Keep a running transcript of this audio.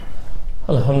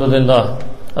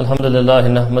Alhamdulillah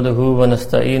nahmaduhu wa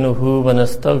nasta'inuhu wa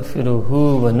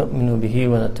nastaghfiruhu wa nu'minu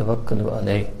bihi wa natawakkalu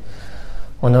alayhi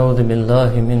wa na'udhu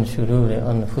billahi min shururi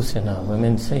anfusina wa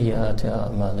min sayyiati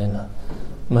a'malina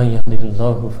man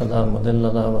yahdihillahu fala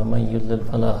mudilla lahu wa man yudlil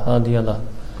fala hadiya lahu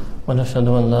wa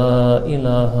nashhadu an la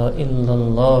ilaha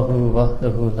illallah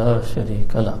wahdahu la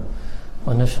sharika lahu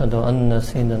wa nashhadu anna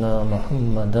sayyidina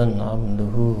Muhammadan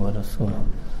abduhu wa rasuluhu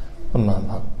amma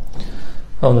ba'd.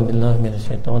 أعوذ بالله من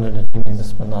الشيطان الرجيم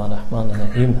بسم الله الرحمن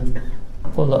الرحيم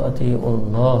قل أطيعوا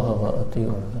الله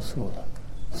وأطيعوا الرسول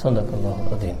صدق الله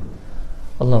العظيم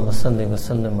اللهم صل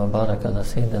وسلم وبارك على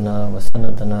سيدنا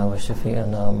وسندنا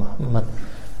وشفيعنا محمد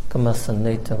كما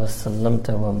صليت وسلمت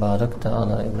وباركت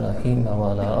على إبراهيم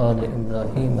وعلى آل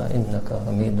إبراهيم إنك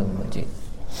حميد مجيد.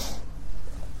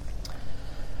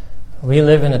 We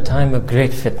live in a time of great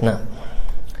fitna.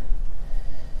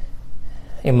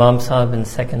 Imam Sahib in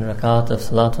second rakat of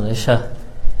Salatul Isha,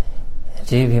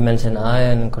 he mentioned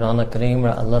ayah in Quran Kareem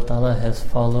where Allah Ta'ala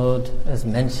has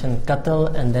mentioned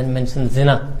qatl and then mentioned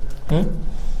zina.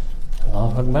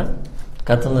 Allahu Akbar.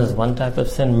 Qatl is one type of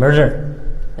sin, murder,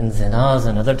 and zina is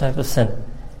another type of sin.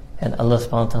 And Allah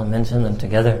subhanahu wa ta'ala mentioned them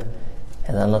together.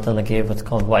 And Allah Ta'ala gave what's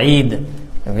called wa'id,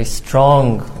 a very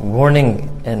strong warning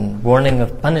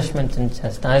of punishment and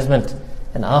chastisement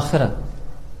in akhirah.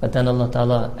 But then Allah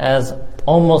Ta'ala, as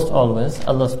almost always,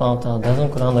 Allah subhanahu wa ta'ala does in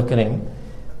Quran al-Kareem,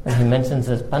 when He mentions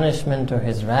His punishment or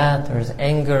His wrath or His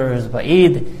anger or His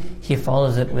wa'id, He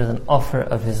follows it with an offer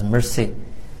of His mercy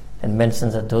and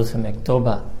mentions that those who make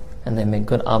tawbah and they make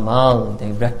good amal,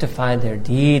 they rectify their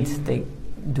deeds, they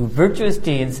do virtuous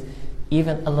deeds,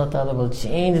 even Allah Ta'ala will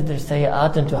change their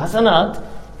sayyat into hasanat.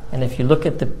 And if you look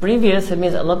at the previous, it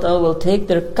means Allah Ta'ala will take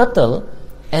their qatl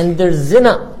and their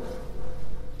zina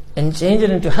and change it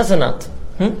into hasanat.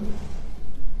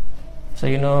 So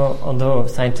although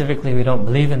scientifically we don't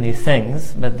believe in these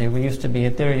things, but there used to be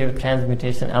a theory of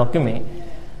transmutation alchemy.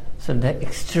 So the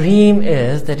extreme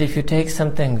is that if you take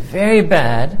something very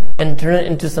bad and turn it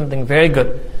into something very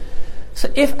good. So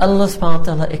if Allah subhanahu wa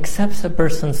ta'ala accepts a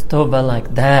person's tawbah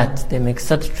like that, they make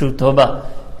such true tawbah,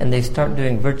 and they start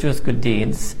doing virtuous good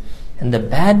deeds, and the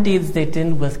bad deeds they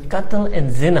did was qatl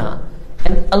and zina,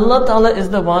 and Allah Ta'ala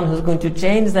is the one who's going to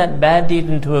change that bad deed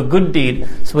into a good deed.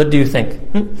 So what do you think?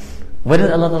 What is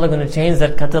Allah Ta'ala going to change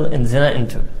that qatl and zina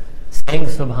into? Saying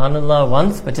Subhanallah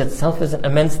once, which itself is an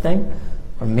immense thing?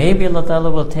 Or maybe Allah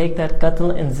Ta'ala will take that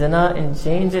qatl and zina and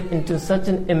change it into such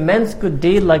an immense good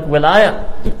deed like wilayah,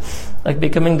 like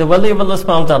becoming the wali of Allah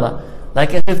subhanahu wa ta'ala,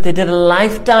 like as if they did a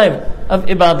lifetime of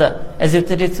ibadah, as if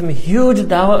they did some huge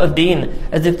dawah of deen,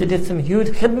 as if they did some huge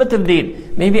khidmat of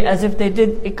deen, maybe as if they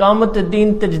did iqamat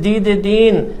al-deen, tajdeed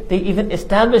al-deen, they even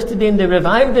established the deen, they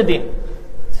revived the deen.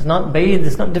 It's not bayid,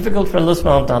 it's not difficult for Allah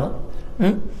subhanahu wa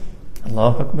ta'ala.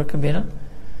 Allahu Akbar kabira.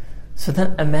 So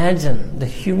then imagine the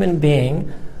human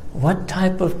being, what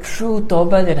type of true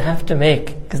tawbah they'd have to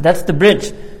make, because that's the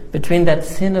bridge between that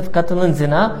sin of qatl and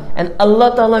zina and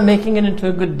Allah Ta'ala making it into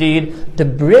a good deed. The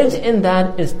bridge in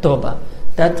that is tawbah.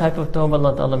 That type of tawbah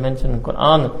Allah Ta'ala mentioned in the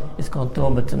Quran is called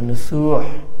tawbatun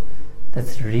nusuh.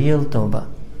 That's real tawbah,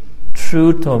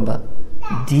 true tawbah,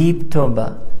 deep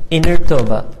tawbah, inner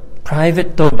tawbah,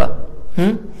 private tawbah.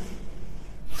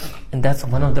 And that's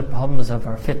one of the problems of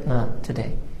our fitna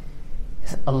today.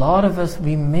 A lot of us,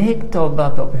 we make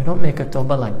tawbah, but we don't make a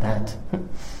tawbah like that.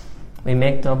 We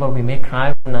make tawbah, we may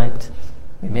cry for night.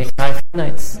 We may cry for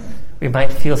nights. We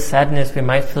might feel sadness, we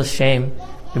might feel shame.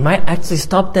 We might actually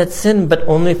stop that sin, but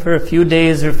only for a few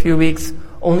days or a few weeks,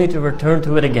 only to return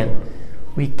to it again.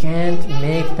 We can't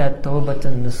make that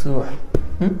tawbatun nusuh.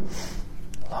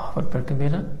 Allahu Akbar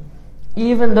kabira.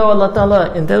 Even though Allah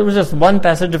Ta'ala, and there was just one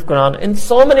passage of Quran, in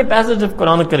so many passages of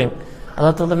Quran Kareem,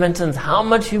 Allah Ta'ala mentions how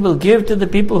much He will give to the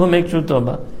people who make true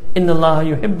tawbah. Inna Allah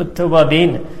yuhibbu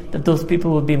tawabin, that those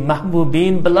people will be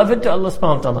mahbubin, beloved to Allah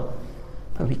subhanahu wa ta'ala.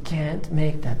 But we can't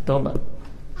make that tawbah.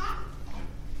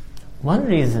 One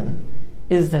reason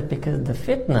is that because the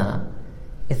fitna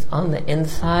is on the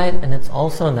inside and it's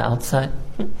also on the outside.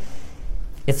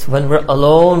 It's when we're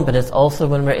alone, but it's also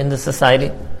when we're in the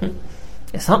society.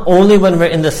 It's not only when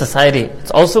we're in the society,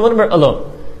 it's also when we're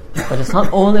alone. But it's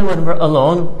not only when we're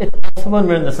alone, it's also when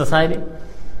we're in the society.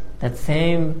 That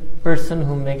same person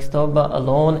who makes tawbah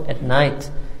alone at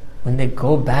night, when they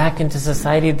go back into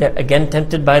society, they're again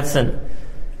tempted by sin.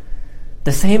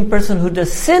 The same person who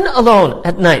does sin alone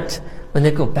at night, when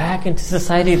they go back into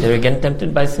society, they're again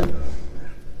tempted by sin.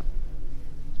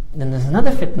 Then there's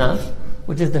another fitna,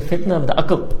 which is the fitna of the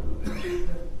aql.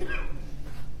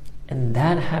 And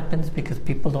that happens because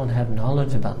people don't have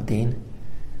knowledge about deen.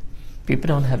 People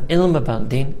don't have ilm about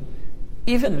deen.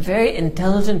 even very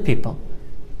intelligent people,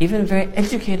 even very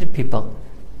educated people,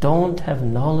 don't have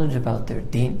knowledge about their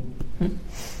deen.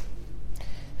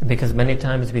 And because many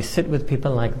times we sit with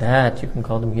people like that, you can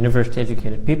call them university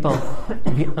educated people,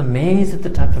 and be amazed at the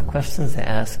type of questions they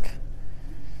ask.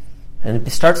 And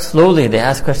they start slowly, they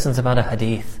ask questions about a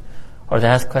hadith, or they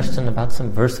ask questions about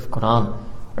some verse of Quran,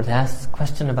 or they ask a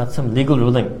question about some legal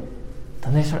ruling.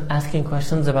 Then they start asking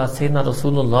questions about Sayyidina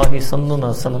Rasulullah sallallahu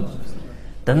alaihi wasallam.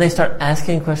 Then they start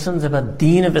asking questions about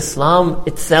deen of Islam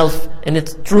itself and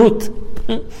its truth.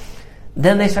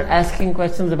 Then they start asking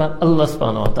questions about Allah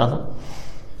subhanahu wa ta'ala.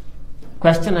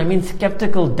 Question, I mean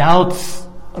skeptical doubts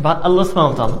about Allah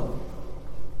subhanahu wa ta'ala.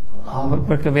 Allahu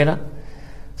Akbar kabira.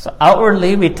 So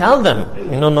outwardly we tell them,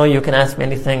 no, you can ask me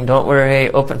anything, don't worry,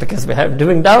 open, because we are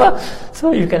doing dawah,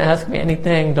 so you can ask me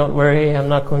anything, don't worry, I'm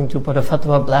not going to put a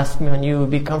fatwa, blasphemy on you,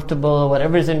 be comfortable,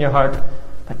 whatever is in your heart.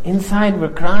 But inside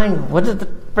we're crying, what is the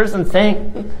person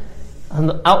saying?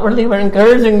 And outwardly we're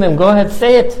encouraging them, go ahead,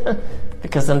 say it.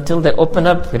 Because until they open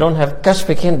up, we don't have kashf,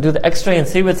 we can't do the x-ray and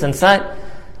see what's inside.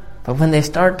 But when they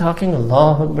start talking,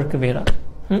 Allahu Akbar kabira.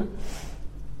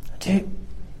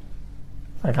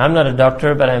 Like, I'm not a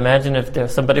doctor, but I imagine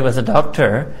if somebody was a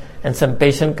doctor and some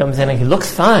patient comes in and he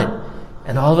looks fine,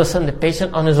 and all of a sudden the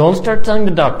patient on his own starts telling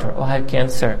the doctor, I have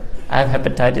cancer, I have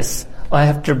hepatitis, I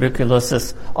have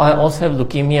tuberculosis, I also have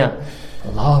leukemia.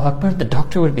 Allahu Akbar, the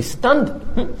doctor would be stunned.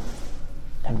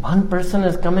 And one person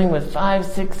is coming with 5,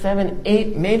 6, 7,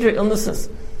 8 major illnesses.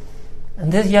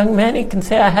 And this young man, he can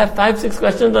say, I have 5, 6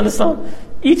 questions on Islam.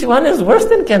 Each one is worse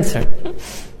than cancer.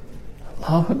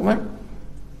 Allahu Akbar.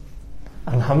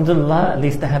 Alhamdulillah, at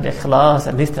least they have ikhlas,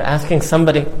 at least they're asking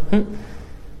somebody.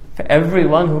 For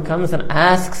everyone who comes and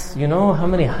asks, you know how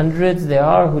many hundreds there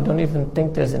are who don't even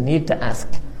think there's a need to ask.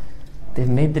 They've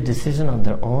made the decision on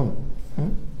their own.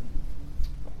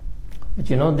 But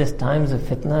you know, these times of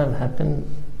fitna have happened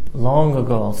long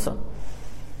ago also.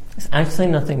 It's actually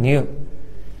nothing new.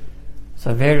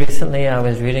 So very recently I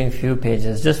was reading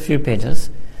just few pages.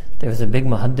 There was a big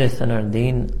muhaddith in our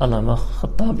deen, Allama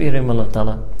Khattabi rahimahullah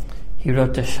ta'ala. He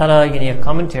wrote a sharah, a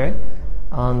commentary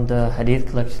on the hadith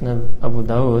collection of Abu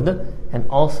Dawud and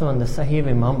also on the Sahih of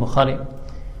Imam Bukhari.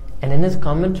 And in his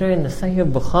commentary in the Sahih of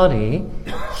Bukhari,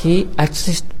 he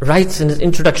actually writes in his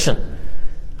introduction,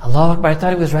 Allahu Akbar, I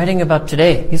thought he was writing about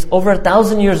today. He's over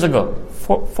 1,000 years ago,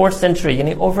 4th century,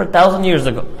 over 1,000 years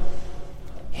ago.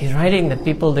 He's writing that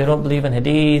people, they don't believe in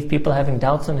hadith, people having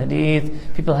doubts on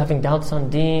hadith, people having doubts on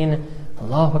deen.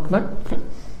 Allahu Akbar.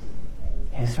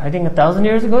 He's writing 1,000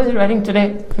 years ago, he's writing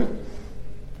today.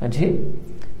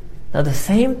 Now the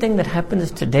same thing that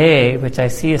happens today, which I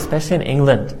see especially in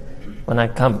England, when I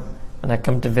come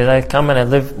to visit, I come and I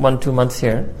live 1-2 months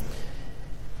here,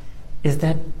 is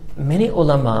that many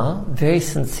ulama, very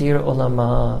sincere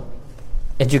ulama,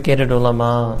 educated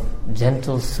ulama,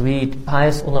 gentle, sweet,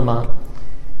 pious ulama,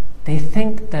 they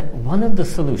think that one of the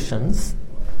solutions,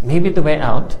 maybe the way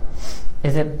out,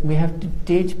 is that we have to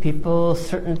teach people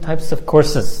certain types of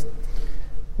courses.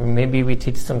 Maybe we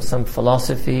teach them some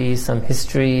philosophy, some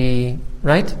history,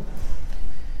 right?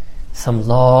 Some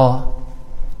law.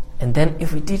 And then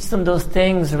if we teach them those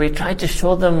things, or we try to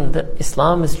show them that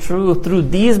Islam is true through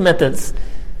these methods,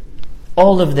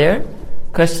 all of their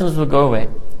questions will go away.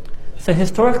 So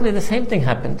historically the same thing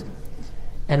happened.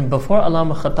 And before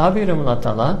Allama Khattabi rahimahullah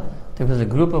ta'ala, there was a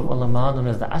group of ulama known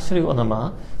as the Ashri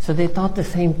ulama. So they thought the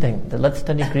same thing, that let's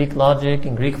study Greek logic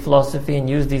and Greek philosophy and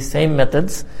use these same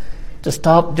methods to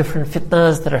stop different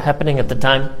fitnas that are happening at the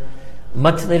time.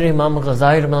 Much later Imam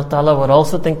Ghazali rahimahullah ta'ala would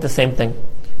also think the same thing.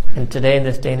 And today in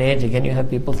this day and age, again you have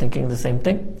people thinking the same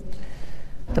thing.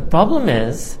 The problem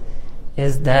is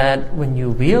that when you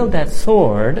wield that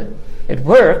sword, it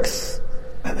works,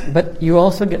 but you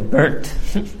also get burnt.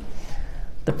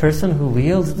 The person who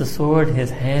wields the sword,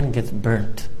 his hand gets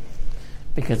burnt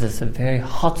because it's a very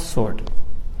hot sword.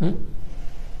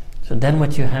 So then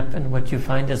what you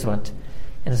find is what?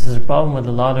 And this is a problem with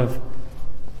a lot of,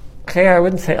 I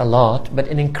wouldn't say a lot, but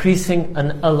an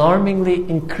alarmingly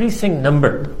increasing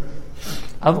number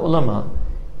of ulama,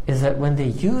 is that when they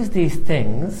use these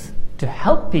things to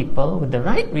help people with the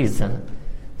right reason,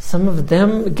 some of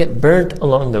them get burnt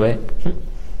along the way.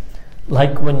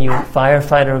 Like when your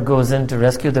firefighter goes in to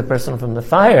rescue the person from the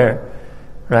fire,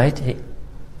 right?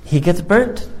 He gets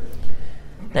burnt.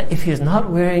 Now if he's not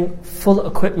wearing full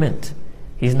equipment,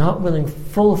 he's not wearing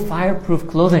full fireproof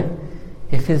clothing,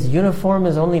 if his uniform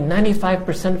is only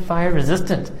 95% fire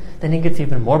resistant, then he gets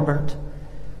even more burnt.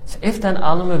 So if that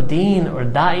alim of deen or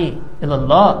da'i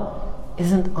ilallah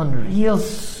isn't on real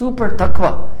super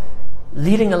taqwa,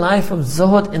 leading a life of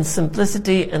zuhud and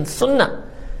simplicity and sunnah,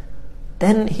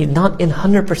 then he's not in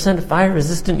 100% fire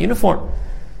resistant uniform.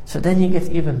 So then he gets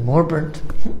even more burnt.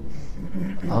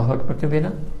 Allahu Akbar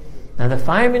Kabira. Now the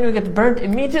fireman who gets burnt,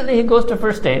 immediately he goes to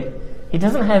first aid. He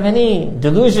doesn't have any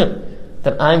delusion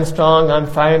that I'm strong, I'm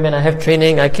fireman, I have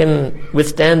training, I can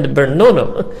withstand the burn.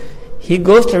 No. He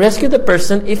goes to rescue the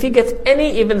person. If he gets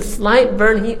any even slight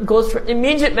burn, he goes for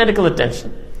immediate medical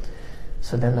attention.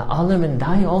 So then the alim and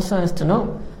da'i also has to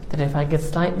know that if I get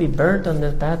slightly burnt on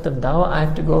this path of dawah, I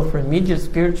have to go for immediate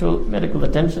spiritual medical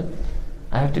attention.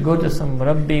 I have to go to some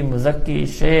Murabbi, Muzakki,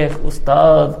 Shaykh,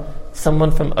 Ustad,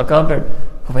 someone from Akabir,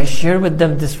 who I share with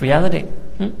them this reality.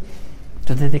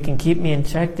 So that they can keep me in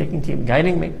check, they can keep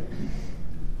guiding me.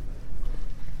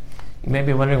 You may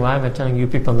be wondering, why am I telling you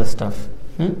people this stuff?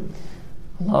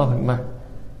 Allahu Akbar.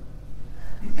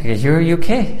 Because you're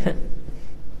UK.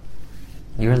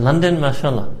 You're London,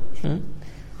 mashallah.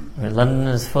 London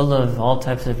is full of all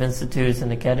types of institutes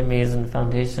and academies and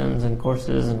foundations and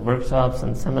courses and workshops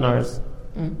and seminars.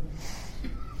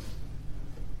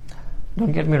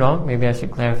 Don't get me wrong, maybe I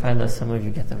should clarify that some of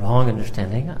you get the wrong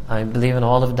understanding. I believe in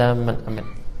all of them.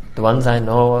 The ones I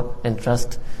know and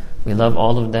trust, we love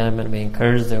all of them and we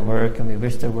encourage their work and we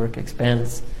wish their work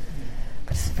expands.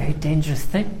 But it's a very dangerous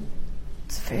thing.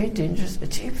 It's very dangerous.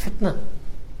 It's a fitna.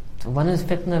 So one is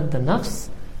fitna of the nafs,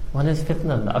 one is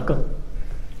fitna of the aql.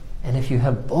 And if you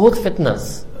have both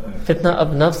fitnas, fitna of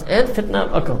nafs and fitna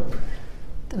of aql,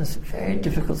 then it's a very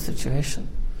difficult situation.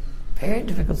 Very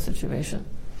difficult situation.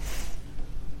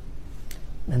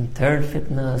 And third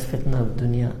fitna is fitna of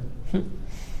dunya.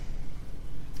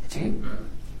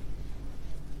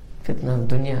 Fitna of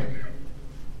dunya.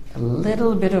 A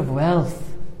little bit of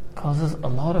wealth causes a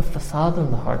lot of fasad in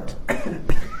the heart.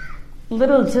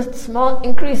 Little, just small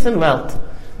increase in wealth.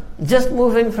 Just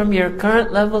moving from your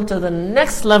current level to the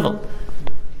next level.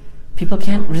 People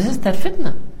can't resist that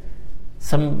fitna.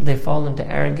 Some they fall into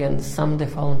arrogance, some they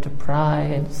fall into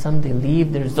pride, some they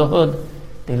leave their zuhud,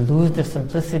 they lose their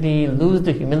simplicity, lose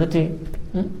their humility.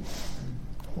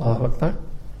 Allahu Akbar.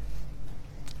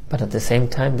 But at the same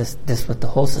time, this is what the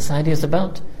whole society is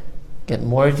about. Get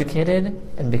more educated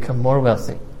and become more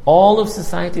wealthy. All of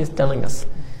society is telling us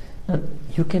that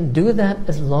you can do that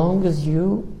as long as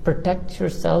you protect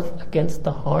yourself against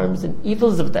the harms and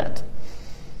evils of that.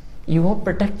 You won't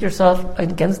protect yourself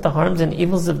against the harms and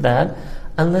evils of that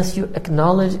unless you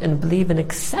acknowledge and believe and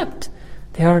accept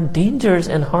there are dangers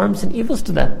and harms and evils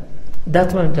to that.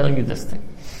 That's why I'm telling you this thing.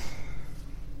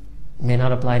 It may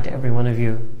not apply to every one of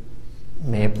you. It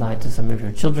may apply to some of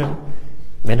your children.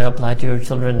 It may not apply to your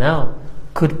children now.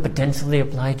 Could potentially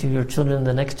apply to your children in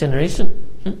the next generation.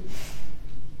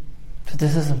 So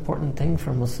this is an important thing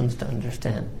for Muslims to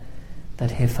understand. That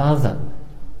hifadha,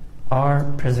 our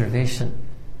preservation,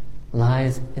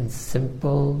 lies in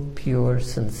simple, pure,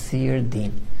 sincere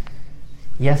deen.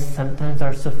 Yes, sometimes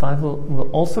our survival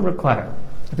will also require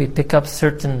that we pick up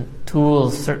certain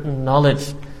tools, certain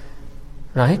knowledge,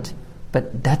 right?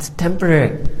 But that's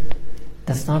temporary.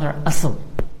 That's not our asl.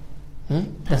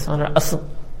 That's not our asl.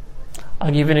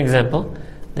 I'll give you an example.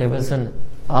 There was an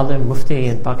alim mufti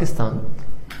in Pakistan,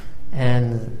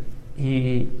 and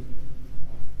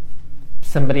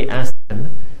somebody asked him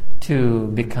to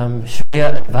become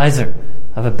Sharia advisor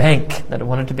of a bank that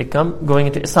wanted to become going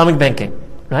into Islamic banking,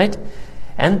 right?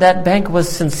 And that bank was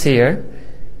sincere,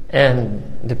 and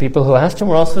the people who asked him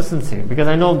were also sincere, because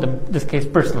I know this case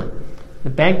personally. The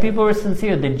bank people were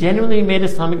sincere. They genuinely made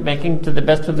Islamic banking to the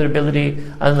best of their ability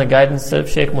under the guidance of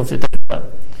Sheikh Mufti Taqiyullah.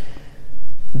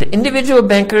 The individual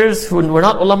bankers who were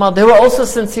not ulama, they were also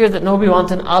sincere that no, we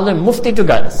want an alim mufti to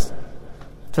guide us.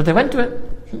 So they went to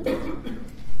it.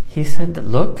 He said that,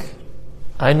 look,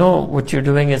 I know what you're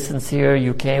doing is sincere,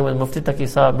 you came with Mufti Taqi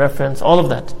Sahab reference, all of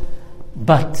that.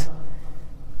 But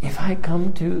if I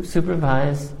come to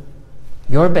supervise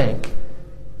your bank,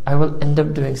 I will end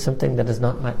up doing something that is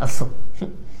not my asl.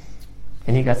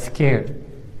 And he got scared.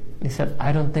 He said,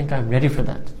 I don't think I'm ready for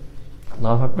that.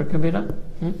 Allahu Akbar Kabira.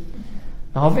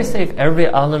 Now obviously if every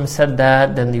alim said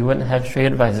that, then you wouldn't have Sharia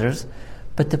advisors.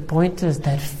 But the point is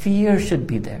that fear should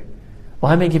be there.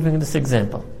 Why am I giving this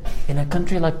example? In a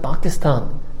country like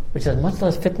Pakistan, which has much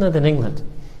less fitna than England,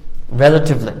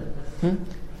 relatively.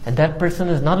 And that person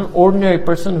is not an ordinary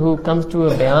person who comes to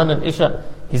a bayan and isha.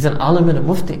 He's an alim and a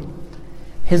mufti.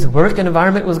 His work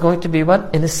environment was going to be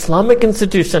what? An Islamic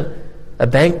institution. A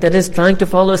bank that is trying to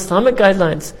follow Islamic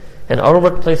guidelines. And our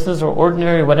workplaces or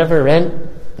ordinary whatever ran,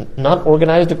 not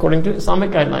organized according to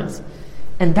Islamic guidelines.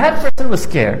 And that person was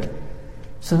scared.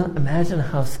 So imagine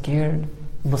how scared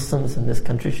Muslims in this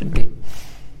country should be.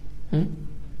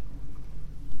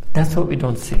 That's what we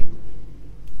don't see.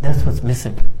 That's what's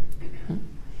missing.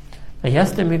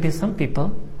 Yes, there may be some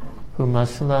people who,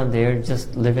 mashallah, they're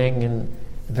just living in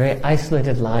a very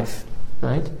isolated life,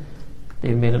 right?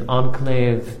 They've made an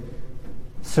enclave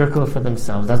circle for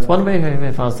themselves. That's one way of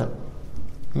hifazat.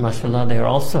 Mashallah, they are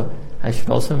also, I should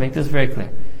also make this very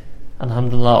clear,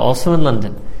 alhamdulillah, also in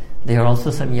London, there are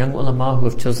also some young ulama who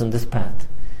have chosen this path.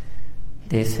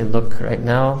 They say, look, right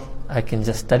now, I can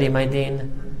just study my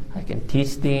deen, I can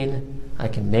teach deen, I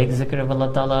can make zikr of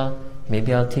Allah Ta'ala,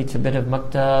 maybe I'll teach a bit of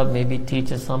maktab, maybe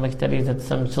teach Islamic studies at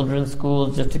some children's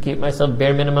schools just to keep myself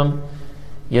bare minimum.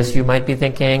 Yes, you might be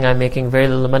thinking, I'm making very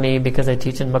little money because I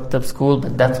teach in maktab school,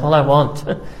 but that's all I want.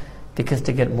 Because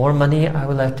to get more money, I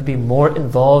will have to be more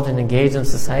involved and engaged in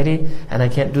society, and I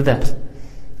can't do that.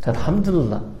 So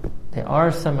alhamdulillah, there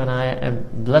are some, and I am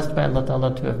blessed by Allah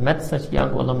Ta'ala to have met such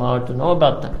young ulama, to know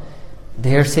about them.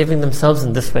 They are saving themselves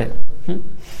in this way.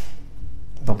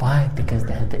 But why? Because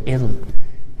they had the ilm.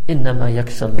 إِنَّمَا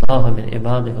يَخْشَى اللَّهَ مِنْ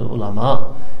عِبَادِهِ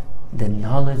الْعُلَمَاءِ. The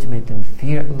knowledge made them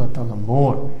fear Allah Ta'ala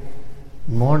more.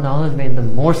 More knowledge made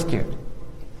them more scared.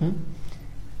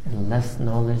 And less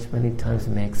knowledge many times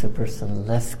makes a person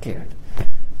less scared.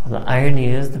 Well, the irony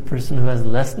is the person who has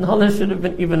less knowledge should have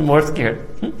been even more scared.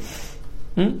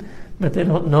 But they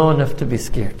don't know enough to be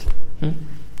scared.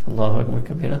 Allahu Akbar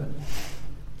Kabira.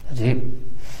 Ajib.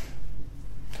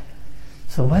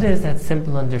 So what is that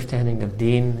simple understanding of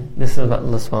deen? This is what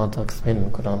Allah subhanahu wa ta'ala explained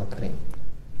in the Quran al-Kareem.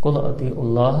 قُلْ أَطِيعُوا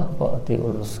اللَّهَ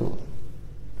وَأَطِيعُوا الرَّسُولَ.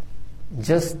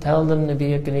 Just tell them,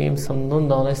 Nabi Kareem sallallahu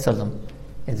alayhi wa sallam,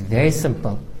 it's very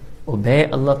simple. Obey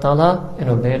Allah Ta'ala and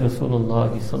obey Rasulullah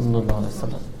sallallahu alayhi wa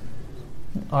sallam.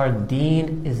 Our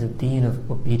deen is a deen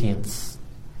of obedience.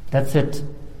 That's it.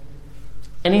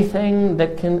 Anything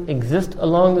that can exist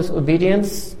along this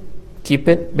obedience, keep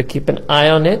it, but keep an eye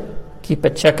on it, keep a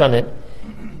check on it.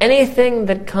 Anything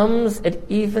that comes at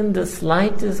even the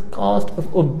slightest cost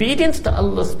of obedience to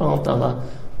Allah subhanahu wa ta'ala,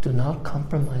 do not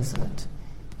compromise on it.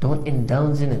 Don't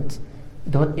indulge in it.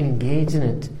 Don't engage in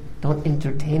it. Don't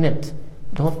entertain it.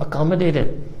 Don't accommodate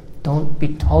it. Don't be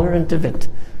tolerant of it.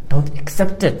 Don't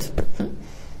accept it.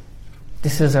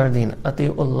 This is our deen.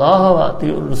 Ati'u Allah wa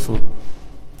ati'u Rasul.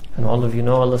 And all of you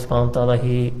know Allah subhanahu wa ta'ala,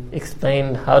 He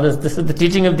explained this is the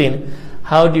teaching of deen.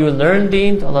 How do you learn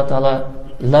deen? Allah ta'ala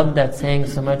loved that saying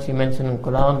so much. He mentioned in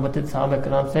Quran, what did Sahaba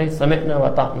Kiram say? Sami'na wa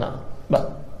ta'na.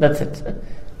 But that's it.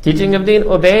 Teaching of deen,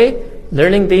 obey.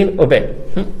 Learning deen, obey.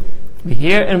 We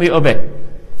hear and we obey.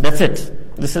 That's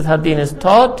it. This is how deen is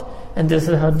taught, and this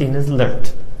is how deen is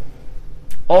learned.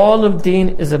 All of deen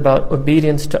is about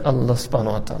obedience to Allah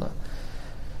subhanahu wa ta'ala.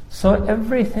 So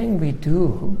everything we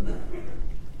do,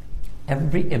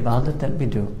 every ibadat that we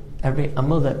do, every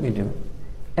amal that we do,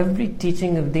 every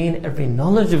teaching of deen, every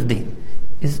knowledge of deen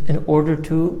is in order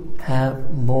to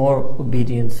have more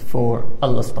obedience for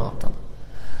Allah subhanahu wa ta'ala.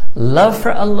 Love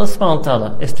for Allah subhanahu wa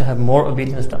ta'ala is to have more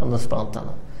obedience to Allah subhanahu wa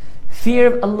ta'ala.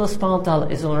 Fear of Allah subhanahu wa ta'ala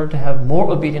is in order to have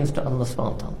more obedience to Allah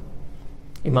subhanahu wa ta'ala.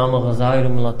 Imam al-Ghazali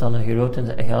rahimahullah ta'ala, he wrote in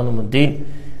the Ihya Ulumuddin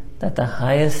that the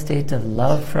highest state of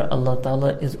love for Allah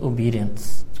ta'ala is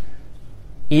obedience.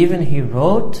 Even he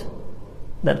wrote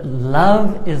that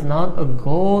love is not a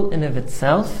goal in of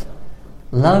itself.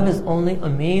 Love is only a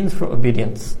means for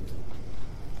obedience.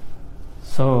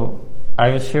 So I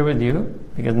will share with you,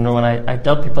 because when I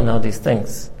tell people now these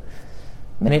things,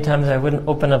 many times I wouldn't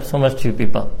open up so much to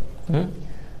people.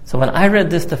 So when I read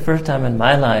this the first time in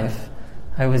my life,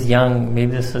 I was young,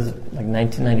 maybe this was like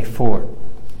 1994,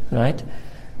 right?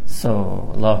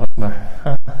 So, Allahu Akbar,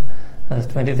 that was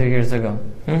 23 years ago.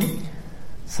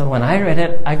 So when I read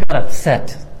it, I got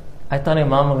upset. I thought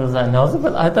Imam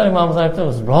al-Ghazali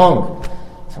was wrong.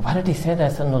 So why did he say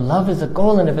that? I said, no, love is a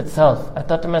goal in of itself. I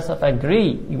thought to myself, I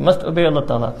agree, you must obey Allah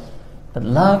Ta'ala. But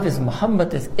love is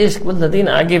Muhammad, is ishq,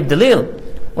 walladhina, I gave dalil.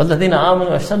 Walladhina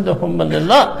amanu ashaddu hubban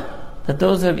lillah. That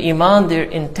those who have iman, they're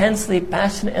intensely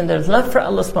passionate and there's love for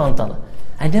Allah subhanahu wa ta'ala.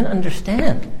 I didn't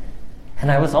understand. And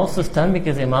I was also stunned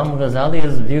because Imam Ghazali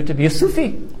is viewed to be a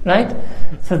Sufi, right?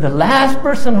 So the last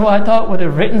person who I thought would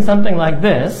have written something like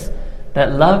this,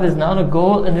 that love is not a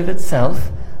goal in of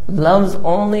itself, love's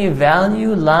only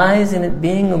value lies in it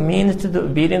being a means to the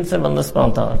obedience of Allah subhanahu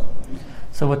wa ta'ala.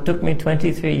 So what took me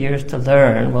 23 years to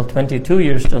learn, 22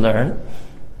 years to learn,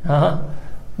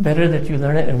 better that you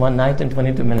learn it in one night and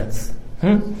 22 minutes.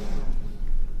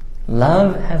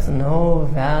 Love has no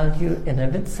value in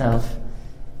of itself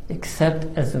except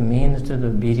as a means to the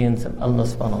obedience of Allah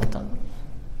subhanahu wa ta'ala.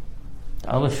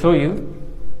 I will show you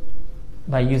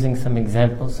by using some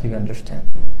examples so you understand.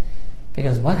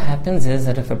 Because what happens is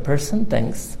that if a person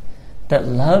thinks that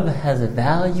love has a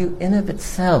value in of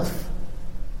itself,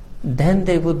 then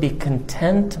they will be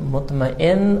content,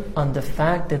 mutma'in, on the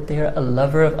fact that they are a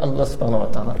lover of Allah subhanahu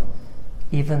wa ta'ala,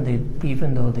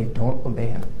 even though they don't obey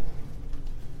Him.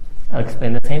 I'll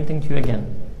explain the same thing to you again.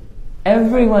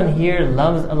 Everyone here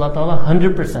loves Allah ta'ala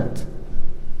 100%,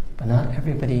 but not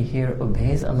everybody here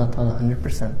obeys Allah ta'ala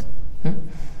 100%.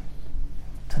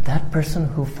 So that person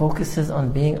who focuses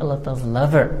on being Allah ta'ala's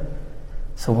lover,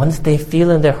 so once they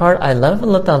feel in their heart, I love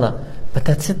Allah ta'ala, but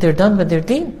that's it, they're done with their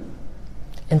deen.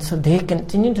 And so they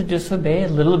continue to disobey a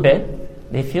little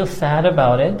bit. They feel sad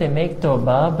about it. They make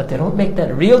tawbah, but they don't make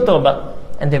that real tawbah.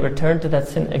 And they return to that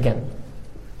sin again.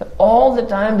 But all the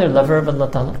time they're lover of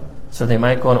Allah Ta'ala. So they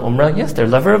might go on Umrah. Yes, they're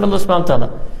lover of Allah Subhanahu wa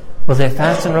Ta'ala. Will they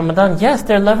fast in Ramadan? Yes,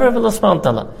 they're lover of Allah Subhanahu wa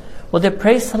Ta'ala. Will they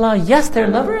pray Salah? Yes, they're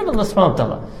lover of Allah Subhanahu wa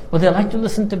Ta'ala. Will they like to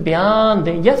listen to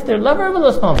Bayan? Yes, they're lover of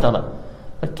Allah Subhanahu wa Ta'ala.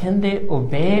 But can they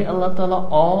obey Allah Ta'ala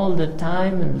all the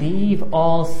time and leave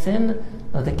all sin?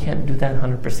 No, they can't do that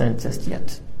 100% just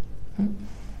yet.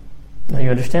 Now you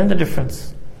understand the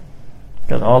difference.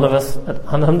 Because all of us,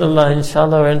 alhamdulillah,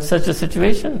 inshallah, are in such a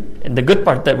situation. And the good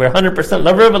part that we're 100%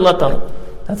 lover of Allah Ta'ala.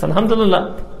 That's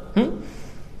alhamdulillah.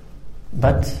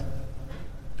 But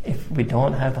if we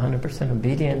don't have 100%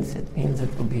 obedience, it means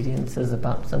that obedience is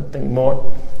about something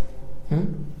more.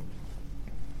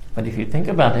 But if you think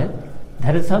about it,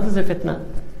 that itself is a fitna.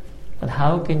 But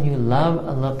how can you love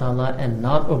Allah Ta'ala and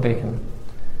not obey Him?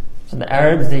 So the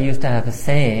Arabs, they used to have a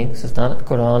saying, so it's not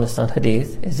Quran, it's not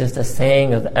Hadith, it's just a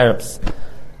saying of the Arabs.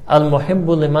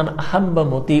 Al-muhibbu liman ahabba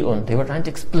muti'un. They were trying to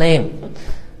explain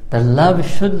that love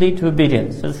should lead to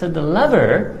obedience. So they said the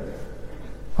lover,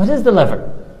 what is the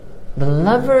lover? The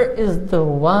lover is the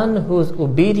one who is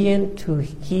obedient to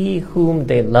he whom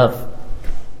they love.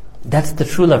 That's the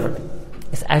true lover.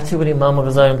 It's actually what Imam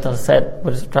Ghazali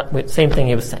said, same thing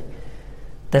he was saying.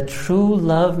 That true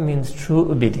love means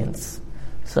true obedience.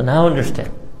 So now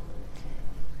understand,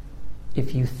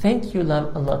 if you think you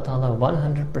love Allah Ta'ala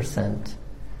 100%,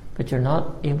 but you're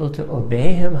not able to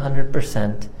obey Him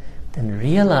 100%, then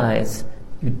realize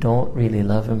you don't really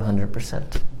love Him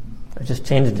 100%. I just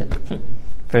changed it.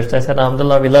 First I said,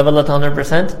 alhamdulillah, we love Allah Ta'ala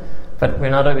 100%, but we're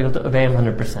not able to obey Him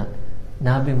 100%.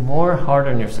 Now be more hard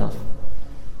on yourself.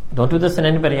 Don't do this in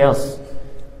anybody else.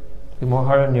 Be more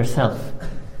hard on yourself.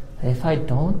 If I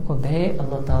don't obey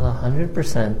Allah Ta'ala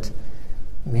 100%,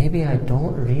 maybe I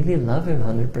don't really love Him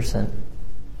 100%.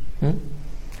 Now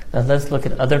let's look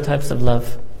at other types of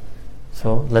love.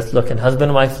 So let's look at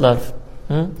husband-wife love,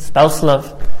 spouse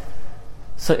love.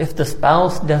 So if the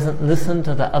spouse doesn't listen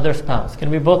to the other spouse,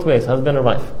 can be both ways, husband or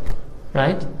wife,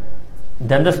 right?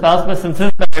 Then the spouse must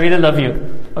insist, I really love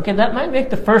you. Okay, that might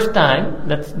make the first time,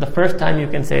 that's the first time you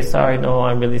can say, sorry, no,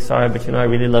 I'm really sorry, but I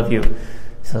really love you.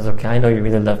 He says, okay, I know you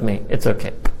really love me. It's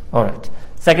okay. Alright.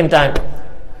 Second time,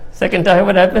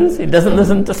 what happens? He doesn't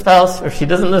listen to spouse, or she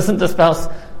doesn't listen to spouse.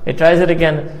 He tries it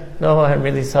again. No, I'm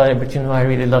really sorry, but I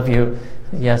really love you.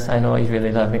 Yes, I know you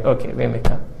really love me. Okay, we make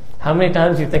up. How many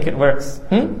times do you think it works?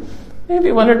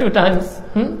 Maybe 1 or 2 times.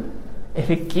 If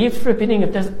he keeps repeating,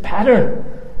 if there's a pattern,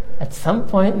 at some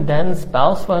point then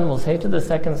spouse one will say to the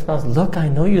second spouse, look, I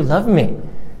know you love me,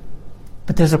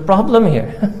 but there's a problem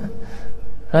here.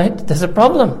 Right? There's a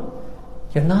problem.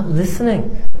 You're not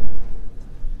listening.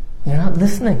 You're not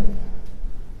listening.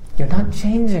 You're not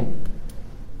changing.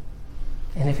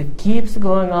 And if it keeps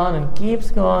going on and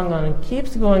keeps going on and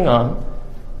keeps going on,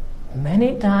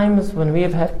 many times when we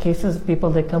have had cases of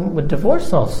people, they come with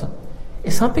divorce also.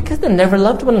 It's not because they never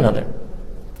loved one another.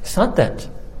 It's not that.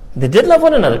 They did love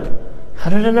one another. How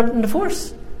did it end up in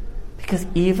divorce? Because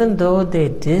even though they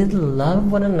did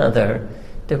love one another,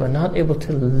 they were not able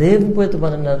to live with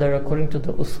one another according to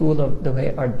the usul of the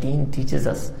way our deen teaches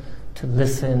us. To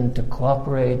listen, to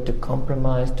cooperate, to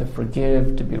compromise, to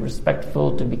forgive, to be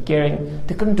respectful, to be caring.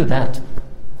 They couldn't do that.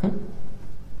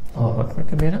 Oh, Akbar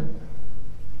Kabira.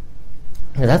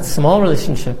 That's a small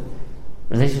relationship.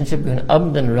 Relationship between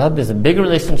Abd and Rabb is a big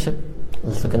relationship.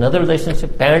 Let's look at another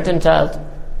relationship, parent and child.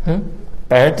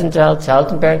 Parent and child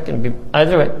and parent can be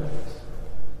either way.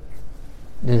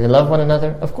 Do they love one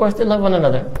another? Of course they love one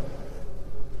another.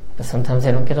 But sometimes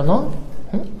they don't get along.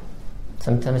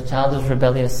 Sometimes child is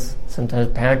rebellious. Sometimes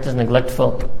parent is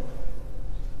neglectful.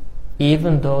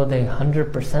 Even though they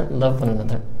 100% love one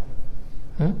another.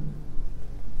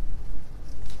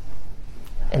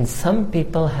 And some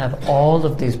people have all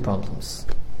of these problems.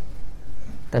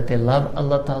 That they love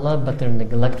Allah Ta'ala, but they're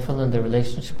neglectful in their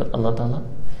relationship with Allah Ta'ala.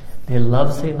 They love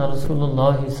Sayyidina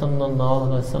Rasulullah Sallallahu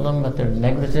Alaihi Wasallam, but they're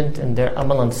negligent in their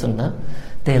amal and sunnah.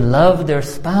 They love their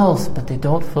spouse, but they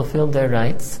don't fulfill their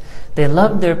rights. They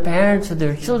love their parents or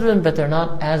their children, but they're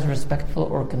not as respectful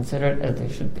or considerate as they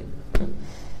should be.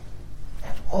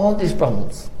 All these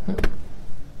problems.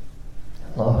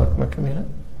 Allahu Akbar Kabira.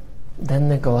 Then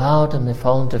they go out and they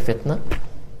fall into fitna.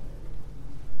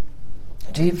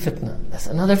 Ajeeb fitna. That's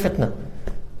another fitna.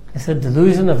 It's a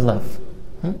delusion of love.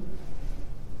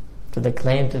 So they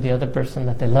claim to the other person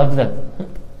that they love them.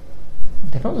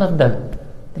 They don't love them.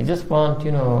 They just want,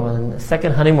 a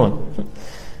second honeymoon.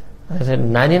 I said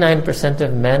 99%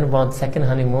 of men want second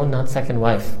honeymoon, not second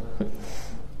wife.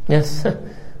 Yes,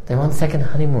 they want second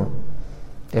honeymoon.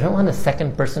 They don't want a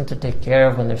second person to take care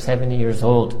of when they're 70 years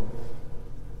old.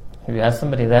 If you ask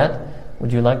somebody that,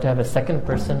 would you like to have a second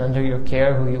person under your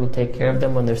care who you will take care of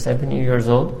them when they're 70 years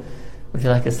old? Would you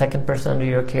like a second person under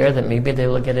your care that maybe they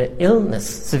will get an illness,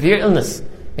 severe illness?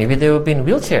 Maybe they will be in a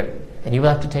wheelchair and you will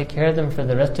have to take care of them for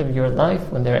the rest of your life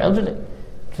when they're elderly.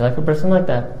 Would you like a person like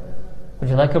that? Would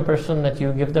you like a person that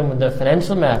you give them with the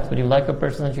financial mat? Would you like a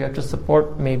person that you have to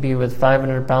support maybe with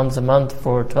 £500 a month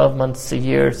for 12 months a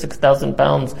year,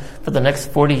 £6,000 for the next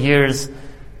 40 years?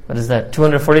 What is that?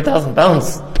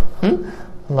 £240,000?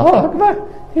 Allahu Akbar.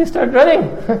 You start running.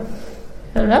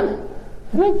 You run.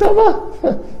 You make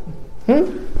tawbah.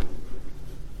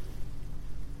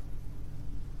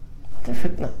 The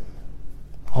fitna.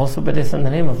 Also, but it's in the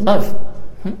name of love.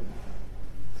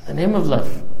 The name of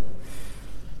love.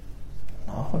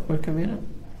 Allahu Akbar Kabira.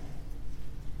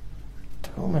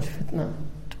 Too much fitna.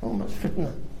 Too much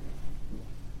fitna.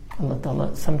 Allah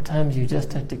Ta'ala, sometimes you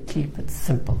just have to keep it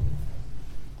simple.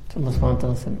 So Allah subhanahu wa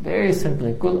ta'ala said very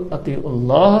simply, Kul ati'u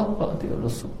Allah wa ati'u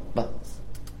Rasul.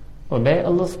 Obey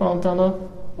Allah subhanahu wa ta'ala,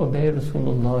 obey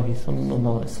Rasulullah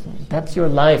sallallahu alaihi wasallam. That's your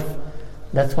life.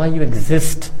 That's why you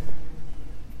exist.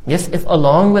 Yes, if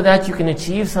along with that you can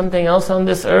achieve something else on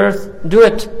this earth, do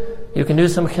it. You can do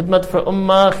some khidmat for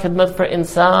ummah, khidmat for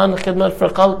insan, khidmat for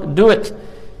khalq, do it.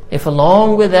 If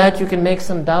along with that you can make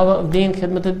some dawah of deen,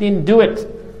 khidmat of deen, do it.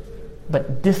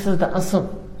 But this is the asl.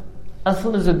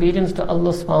 Asl is obedience to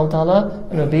Allah subhanahu wa ta'ala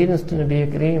and obedience to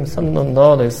Nabi Kareem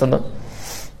sallallahu alayhi wa sallam.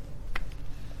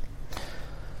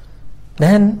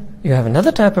 Then you have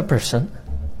another type of person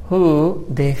who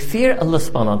they fear Allah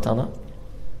subhanahu wa ta'ala,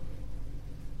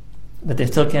 but they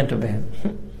still can't obey Him.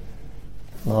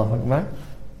 Allahu Akbar.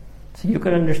 So you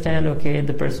could understand, okay,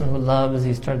 the person who loves,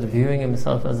 he starts viewing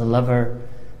himself as a lover,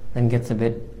 then gets a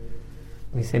bit,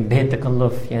 we say,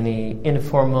 takalluf, yani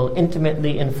informal,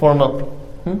 intimately informal.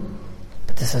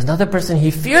 But this is another person,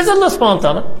 he fears Allah subhanahu wa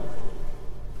ta'ala.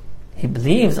 He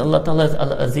believes Allah Ta'ala is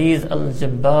Al-Aziz,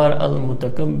 Al-Jabbar,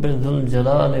 Al-Mutakabbir, Dhul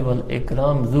Jalal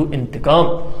wal-Ikram, Dhu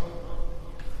Intiqam.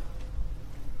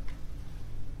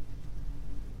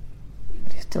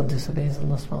 But he still disobeys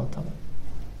Allah subhanahu wa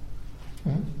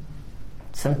ta'ala.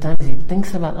 Sometimes he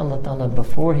thinks about Allah Ta'ala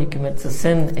before he commits a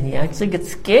sin and he actually gets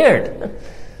scared.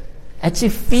 Actually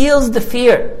feels the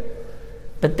fear.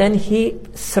 But then he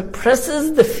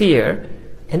suppresses the fear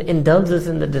and indulges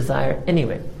in the desire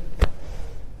anyway.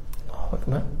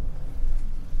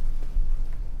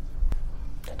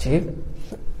 Ajeeb.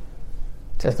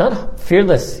 So it's not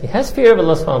fearless. He has fear of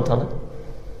Allah subhanahu wa ta'ala.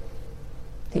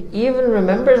 He even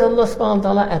remembers Allah subhanahu wa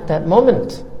ta'ala at that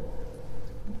moment.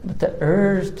 But the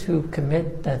urge to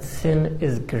commit that sin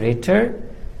is greater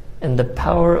and the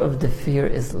power of the fear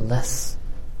is less.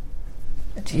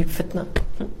 Ajeeb fitna.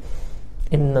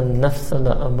 Inna nafsa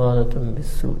la'amaratun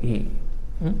bisu'i.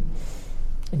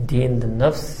 Indeed, the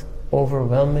nafs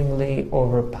overwhelmingly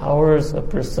overpowers a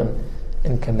person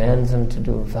and commands him to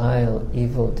do vile,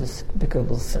 evil,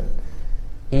 despicable sin.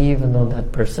 Even though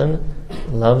that person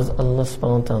loves Allah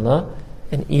subhanahu wa ta'ala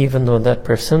and even though that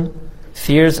person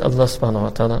fears Allah subhanahu wa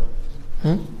ta'ala.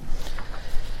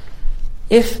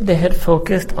 If they had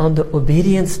focused on the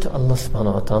obedience to Allah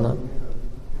subhanahu wa ta'ala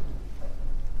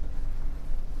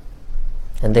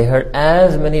and they heard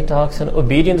as many talks on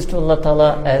obedience to Allah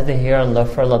ta'ala as they hear on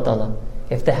love for Allah ta'ala,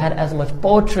 if they had as much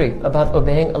poetry about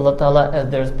obeying Allah Ta'ala as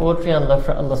there is poetry on love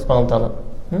for Allah subhanahu wa ta'ala.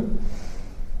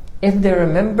 If they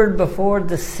remembered before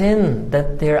the sin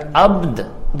that they're abd,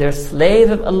 they're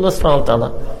slave of Allah subhanahu wa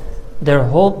ta'ala, their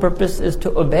whole purpose is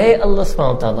to obey Allah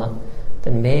subhanahu wa ta'ala,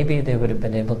 then maybe they would have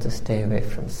been able to stay away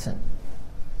from sin.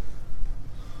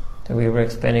 So we were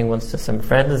explaining once to some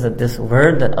friends that this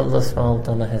word that Allah subhanahu wa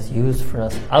ta'ala has used for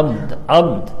us,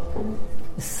 abd,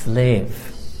 is slave.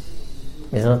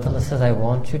 Allah Ta'ala says, I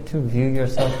want you to view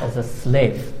yourself as a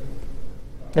slave.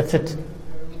 That's it.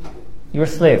 You're a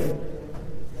slave.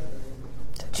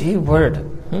 It's a G word.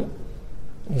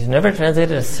 He's never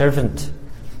translated as servant.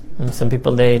 Some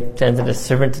people, they translate as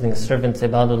servant, and servants,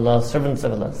 ibadullah, servants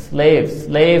of Allah.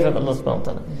 Slave of Allah subhanahu wa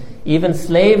ta'ala. Even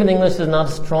slave in English is not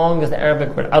as strong as the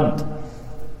Arabic word abd.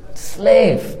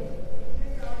 Slave.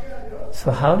 So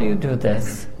how do you do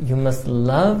this? You must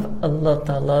love Allah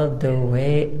Ta'ala the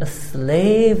way a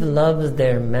slave loves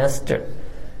their master,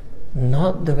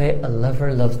 not the way a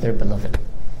lover loves their beloved.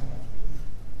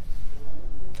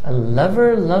 A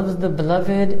lover loves the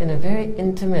beloved in a very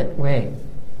intimate way.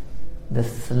 The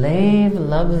slave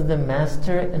loves the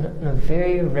master in a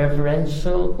very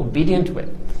reverential, obedient way.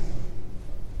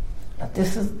 Now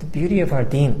this is the beauty of our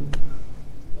deen.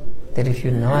 That if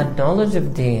you know knowledge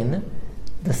of deen,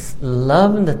 the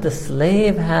love that the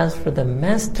slave has for the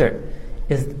master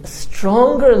is a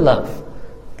stronger love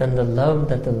than the love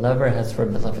that the lover has for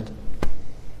beloved.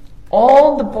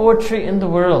 All the poetry in the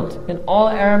world, in all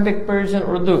Arabic, Persian,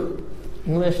 Urdu,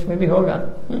 English, maybe hoga,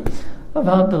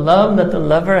 about the love that the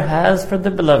lover has for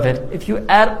the beloved, if you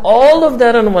add all of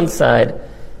that on one side,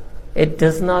 it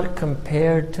does not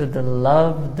compare to the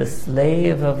love the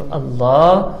slave of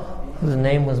Allah, whose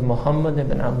name was Muhammad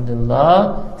ibn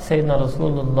Abdullah, Sayyidina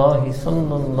Rasulullah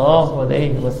sallallahu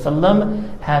alayhi wa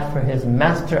sallam, had for his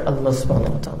master Allah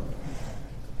subhanahu wa ta'ala.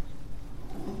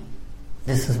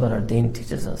 This is what our deen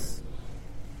teaches us.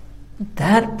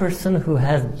 That person who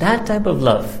has that type of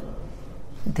love,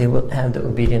 they will have the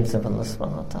obedience of Allah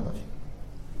subhanahu wa ta'ala.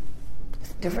 It's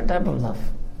a different type of love.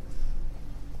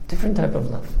 Different type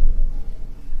of love.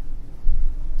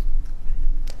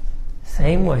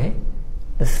 Same way,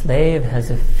 the slave has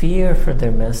a fear for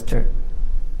their master.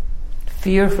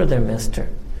 Fear for their master.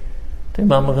 The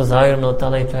Imam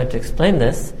Ghazali tried to explain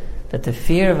this, that the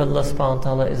fear of Allah subhanahu wa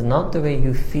ta'ala is not the way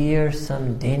you fear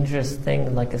some dangerous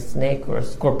thing like a snake or a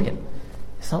scorpion.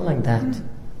 It's not like that.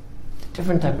 It's a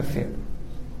different type of fear.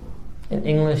 In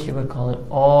English you would call it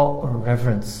awe or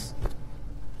reverence.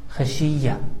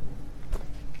 Khashiyya.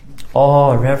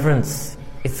 Awe, reverence.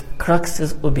 Its crux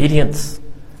is obedience.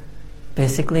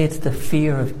 Basically, it's the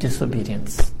fear of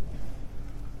disobedience.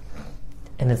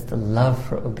 And it's the love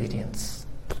for obedience.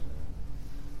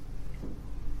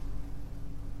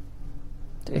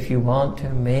 If you want to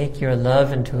make your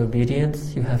love into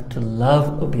obedience, you have to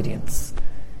love obedience.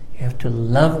 You have to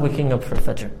love waking up for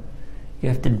Fajr. You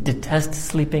have to detest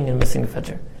sleeping and missing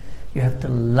Fajr. You have to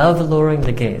love lowering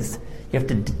the gaze. You have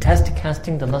to detest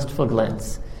casting the lustful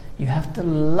glance. You have to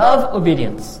love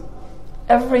obedience.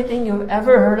 Everything you've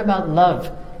ever heard about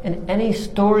love in any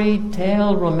story,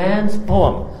 tale, romance,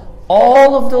 poem,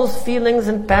 all of those feelings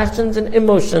and passions and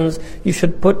emotions you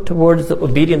should put towards the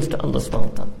obedience to Allah subhanahu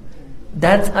wa ta'ala.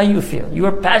 That's how you feel. You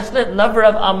are a passionate lover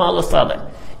of amal salih.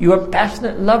 You are a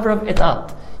passionate lover of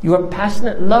it'at. You are a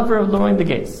passionate lover of lowering the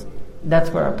gaze. That's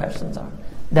where our passions are.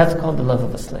 That's called the love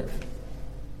of a slave.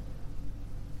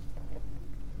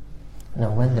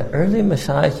 Now when the early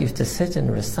Mashayikh used to sit and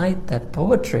recite that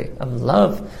poetry of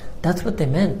love, that's what they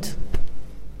meant.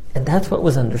 And that's what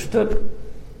was understood.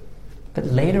 But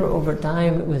later over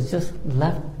time it was just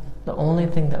left, the only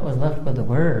thing that was left were the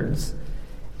words.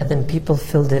 And then people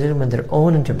filled it in with their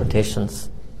own interpretations.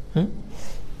 And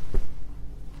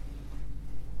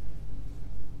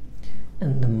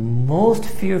the most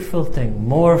fearful thing,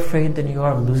 more afraid than you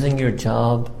are of losing your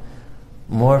job,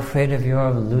 more afraid of you are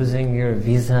of losing your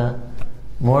visa,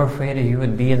 more afraid you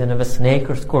would be than of a snake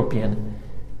or scorpion.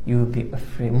 You would be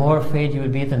afraid, more afraid you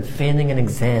would be than failing an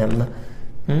exam.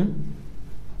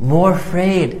 More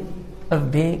afraid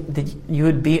of you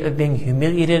would be of being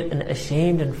humiliated and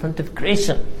ashamed in front of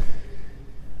creation.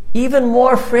 Even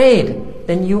more afraid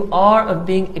than you are of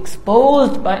being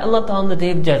exposed by Allah Ta'ala on the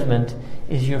Day of Judgment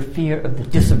is your fear of the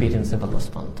disobedience of Allah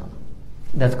subhanahu wa ta'ala.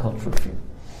 That's called true fear.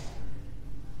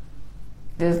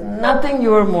 There's nothing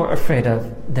you are more afraid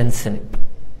of than sinning.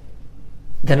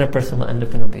 Then a person will end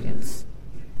up in obedience.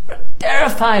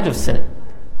 Terrified of sinning.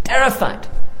 Terrified.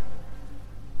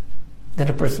 Then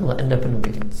a person will end up in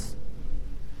obedience.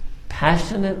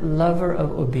 Passionate lover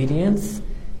of obedience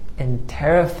and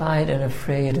terrified and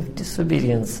afraid of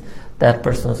disobedience, that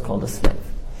person is called a slave.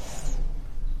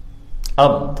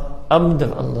 Abd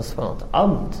of Allah subhanahu wa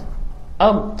ta'ala.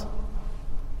 Abd.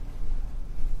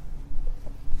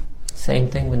 Same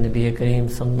thing with Nabi Kareem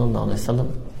sallallahu alayhi wa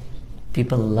sallam.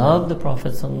 People love the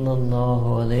Prophet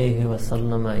sallallahu alayhi wa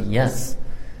sallam, yes,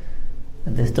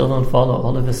 but they still don't follow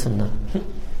all of his sunnah.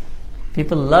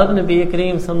 People love Nabi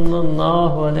Kareem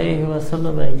sallallahu alayhi wa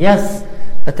sallam, yes,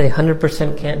 but they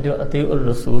 100% can't do Ati'ur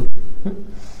Rasul.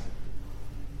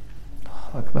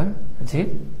 Allahu Akbar,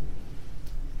 Ajib.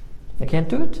 They can't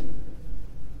do it.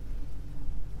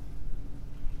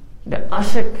 They're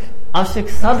Ashik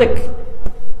Sadiq.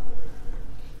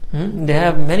 They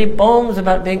have many poems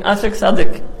about being Ashik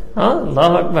Sadiq.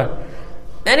 Allahu Akbar.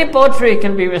 Many poetry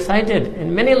can be recited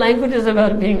in many languages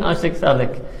about being Ashik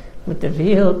Sadiq. But the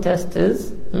real test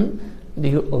is, Do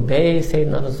you obey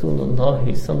Sayyidina Rasulullah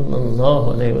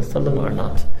sallallahu alayhi wasallam or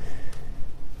not?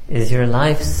 Is your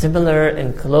life similar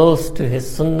and close to his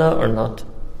sunnah or not?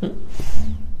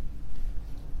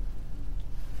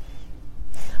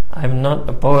 I'm not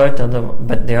a poet,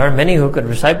 but there are many who could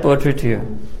recite poetry to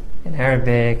you in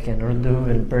Arabic and Urdu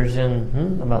and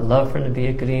Persian about love for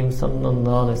Nabi Kareem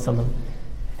sallallahu alayhi wasallam.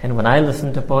 And when I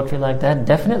listen to poetry like that,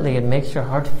 definitely it makes your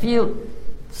heart feel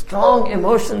strong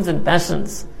emotions and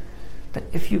passions. But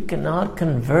if you cannot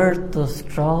convert those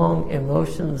strong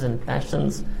emotions and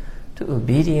passions to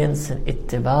obedience and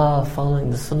ittiba, following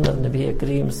the sunnah of Nabi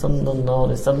Kareem sallallahu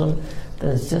alayhi wasallam,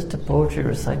 then it's just a poetry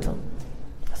recital.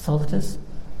 That's all it is.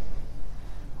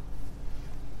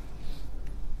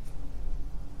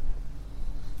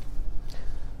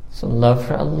 So love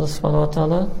for Allah subhanahu wa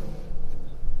ta'ala,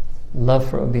 love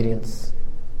for obedience.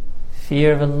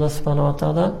 Fear of Allah subhanahu wa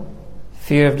ta'ala,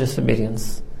 fear of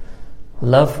disobedience.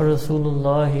 Love for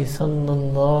Rasulullah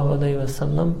sallallahu alayhi wa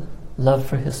sallam, love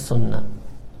for his sunnah.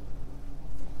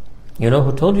 You know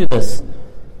who told you this?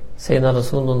 Sayyidina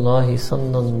Rasulullah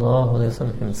sallallahu alayhi wa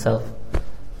sallam himself.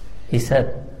 He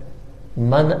said,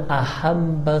 Man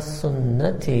ahabba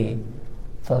sunnati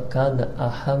faqad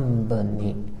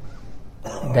ahabbani.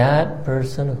 That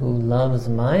person who loves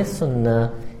my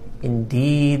sunnah,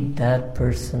 indeed that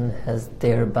person has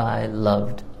thereby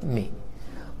loved me.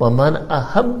 وَمَنْ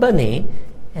أَحَبَّنِي,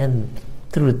 and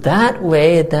through that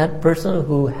way, that person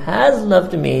who has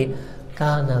loved me,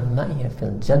 كَانَ مَعِيَ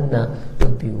فِي الْجَنَّةِ,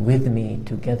 will be with me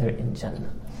together in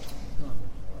Jannah.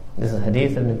 This is a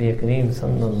hadith of Nabi Kareem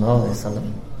sallallahu alayhi wa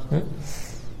sallam.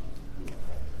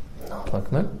 Allahu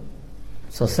Akbar.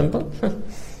 So simple.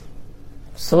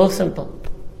 So simple.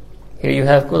 Here you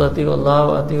have Qul ati'u Allah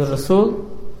wa ati'u Rasul,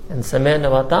 and Sami'na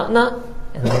wa ta'na,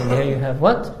 and then there you have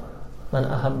what? Man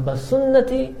ahabba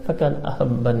sunnati faqad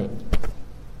ahabbani.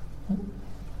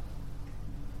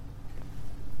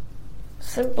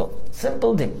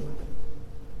 Simple thing.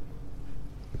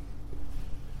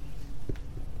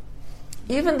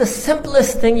 Even the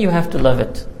simplest thing, you have to love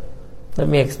it. Let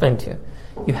me explain to you.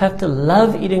 You have to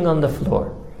love eating on the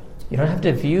floor. You don't have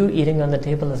to view eating on the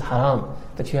table as haram,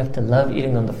 but you have to love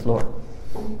eating on the floor.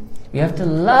 You have to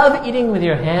love eating with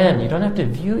your hand. You don't have to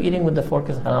view eating with the fork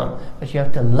as haram, but you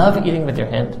have to love eating with your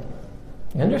hand.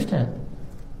 You understand?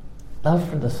 Love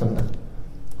for the sunnah.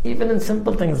 Even in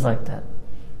simple things like that.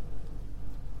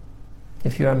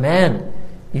 If you're a man,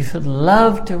 you should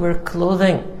love to wear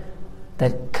clothing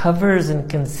that covers and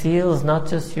conceals not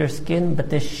just your skin, but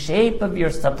the shape of your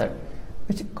satr,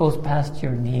 which goes past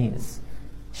your knees.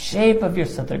 Shape of your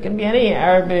satr. It can be any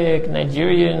Arabic,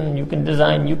 Nigerian, you can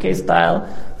design UK style,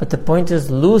 but the point is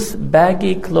loose,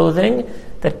 baggy clothing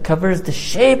that covers the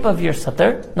shape of your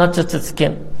satr, not just its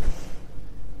skin.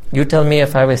 You tell me,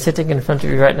 if I was sitting in front of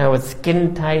you right now with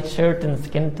skin-tight shirt and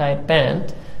skin-tight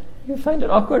pant, you find it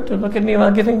awkward to look at me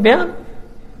while giving bayan?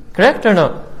 Correct or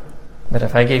no? But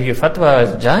if I gave you fatwa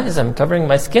as jaiz, I'm covering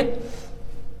my skin,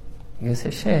 you say,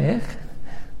 Shaykh,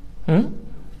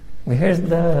 here's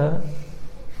the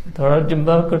Thora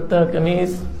jumba kurta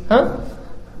kameez,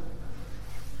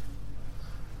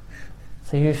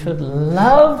 So you should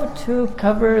love to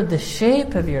cover the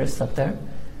shape of your satr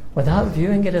without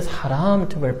viewing it as haram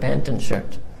to wear pant and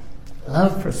shirt.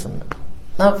 Love for sunnah.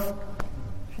 Love.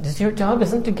 Your job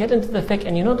isn't to get into the fiqh.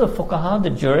 And you know the fuqaha,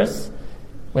 the jurists,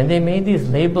 when they made these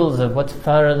labels of what's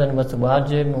farad and what's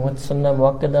wajib and what's sunnah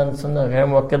muakkada and sunnah ghair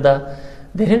muakkada,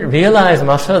 they didn't realize,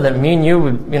 mashallah, that me and you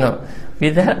would, be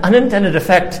that unintended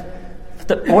effect.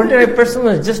 The ordinary person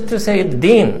was just to say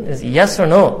deen is yes or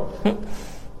no.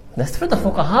 That's for the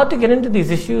fuqaha to get into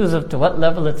these issues of to what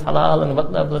level it's halal and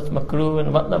what level it's makruh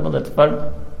and what level it's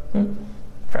fard.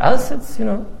 For us, it's,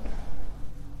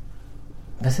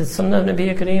 this is sunnah of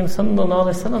Nabi Kareem sallallahu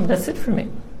alayhi wa sallam. That's it for me.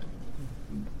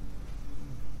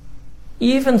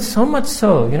 Even so much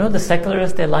so, the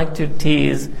secularists, they like to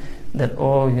tease that,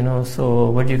 so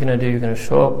what are you going to do? You're going to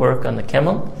show up work on the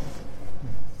camel?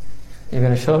 You're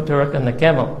going to show up to work on the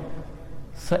camel.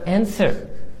 So answer,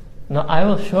 no, I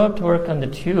will show up to work on the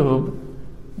tube,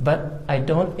 but I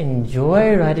don't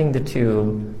enjoy riding the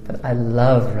tube, but I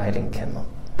love riding camel.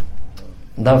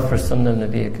 Love for sunnah of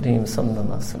Nabi Kareem sallallahu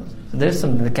alaihi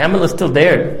wasallam. The camel is still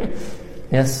there.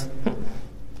 Yes.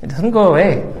 It doesn't go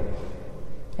away.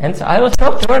 And so I will show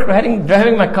up to work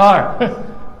driving my car.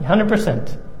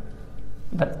 100%.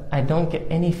 But I don't get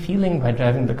any feeling by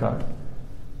driving the car.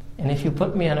 And if you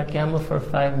put me on a camel for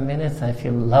 5 minutes, I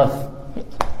feel love.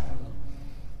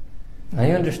 Now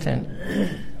you understand.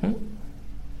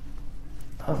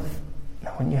 Love.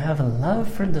 Now when you have a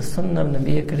love for the sunnah of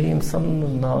Nabi Kareem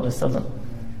sallallahu alaihi wasallam,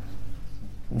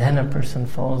 then a person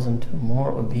falls into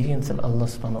more obedience of Allah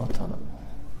subhanahu wa ta'ala.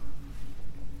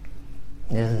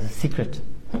 This is a secret.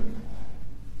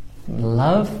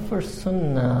 Love for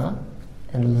sunnah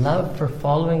and love for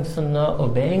following sunnah,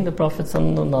 obeying the Prophet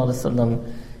sallallahu alaihi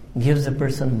wasallam, gives a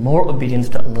person more obedience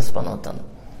to Allah subhanahu wa ta'ala.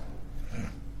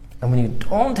 And when you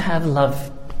don't have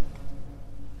love,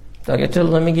 so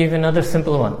let me give you another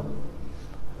simple one.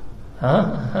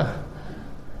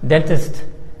 Dentist,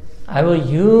 I will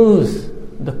use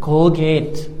the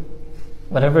Colgate,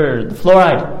 whatever, the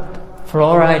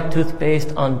fluoride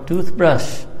toothpaste on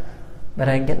toothbrush, but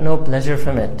I get no pleasure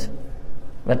from it.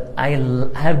 But I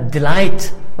have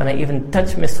delight when I even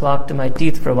touch miswak to my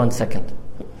teeth for 1 second.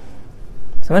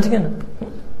 So once again,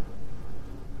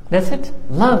 that's it.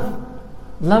 Love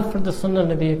for the Sunnah of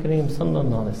Nabi Kareem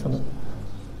sallallahu alaihi wasallam.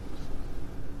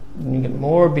 You get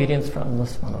more obedience from Allah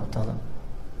subhanahu wa ta'ala.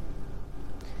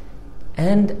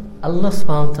 And Allah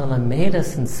subhanahu wa ta'ala made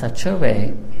us in such a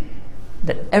way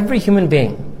that every human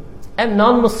being, and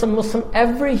non-Muslim, Muslim,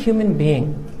 every human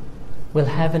being will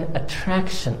have an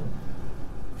attraction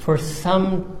for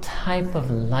some type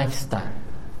of lifestyle.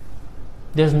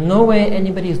 There's no way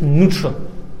anybody is neutral.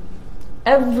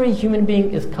 Every human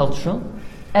being is cultural.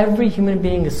 Every human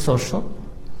being is social.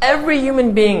 Every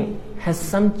human being has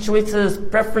some choices,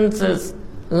 preferences,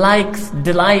 likes,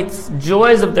 delights,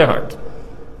 joys of their heart.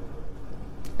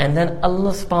 And then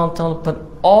Allah subhanahu wa ta'ala put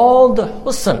all the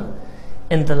husn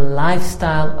in the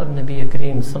lifestyle of Nabi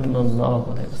Kareem sallallahu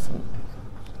alayhi wa sallam.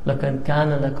 لَقَدْ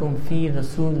كَانَ لَكُمْ فِي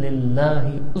رَسُولِ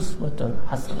اللَّهِ أُسْوَةٌ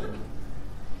حَسَنَةٌ.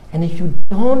 And if you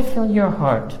don't fill your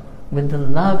heart with the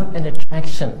love and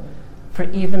attraction for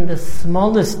even the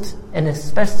smallest and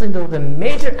especially the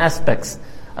major aspects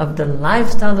of the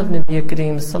lifestyle of Nabi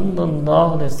Kareem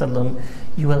sallallahu alayhi wa sallam,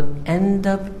 you will end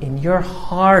up in your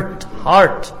heart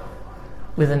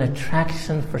with an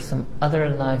attraction for some other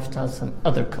lifestyle, some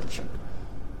other culture.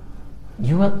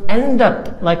 You will end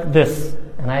up like this.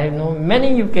 And I know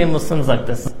many UK Muslims like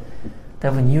this,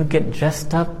 that when you get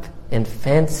dressed up in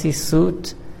fancy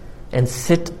suit and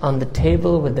sit on the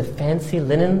table with the fancy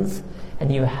linens,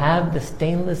 and you have the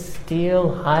stainless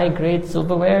steel high-grade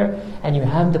silverware, and you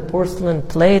have the porcelain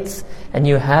plates, and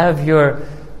you have your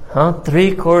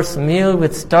 3-course meal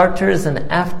with starters and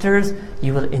afters,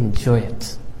 you will enjoy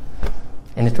it.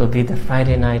 And it will be the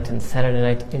Friday night and Saturday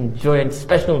night enjoy a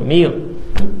special meal.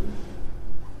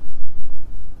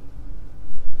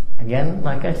 Again,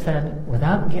 like I said,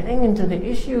 without getting into the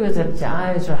issue, is it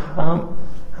jais or haram?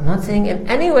 I'm not saying in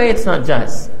any way it's not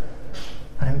jais.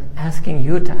 But I'm asking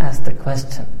you to ask the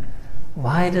question,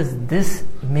 why does this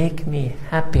make me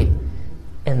happy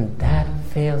and that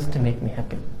fails to make me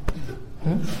happy?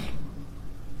 And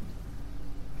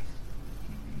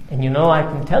I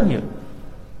can tell you,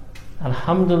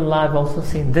 alhamdulillah, I've also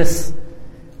seen this.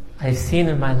 I've seen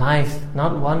in my life,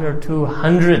 not one or two,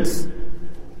 hundreds.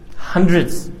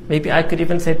 Maybe I could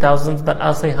even say thousands, but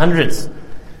I'll say hundreds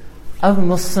of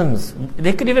Muslims.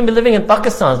 They could even be living in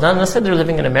Pakistan, not necessarily they're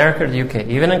living in America or the UK,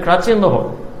 even in Karachi and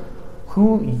Lahore,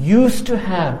 who used to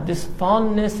have this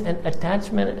fondness and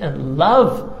attachment and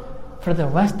love for the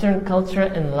Western culture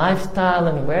and lifestyle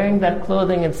and wearing that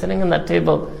clothing and sitting on that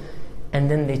table,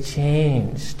 and then they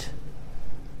changed.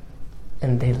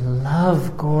 And they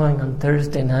love going on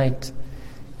Thursday night,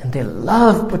 and they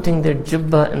love putting their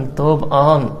jubba and thob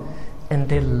on, and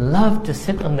they love to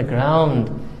sit on the ground,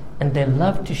 and they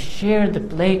love to share the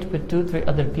plate with 2-3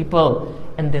 other people,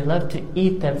 and they love to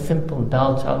eat that simple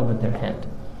dal chawal with their hand.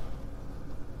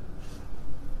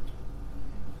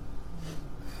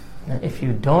 Now, if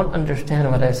you don't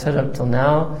understand what I said up till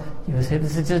now, you will say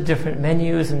this is just different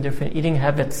menus and different eating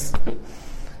habits.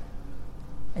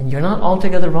 And you're not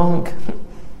altogether wrong,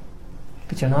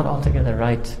 but you're not altogether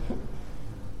right.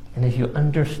 And if you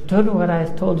understood what I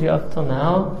told you up till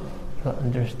now, you'll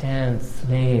understand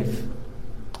slave,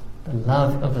 the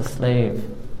love of a slave,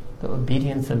 the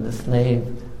obedience of the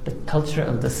slave, the culture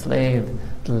of the slave,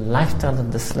 the lifestyle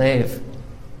of the slave.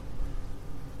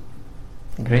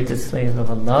 The greatest slave of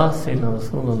Allah, Sayyidina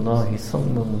Rasulullah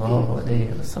sallallahu alayhi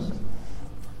wa sallam.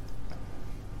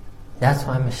 That's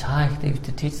why Mashaykh, they used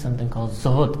to teach something called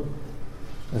Zuhud.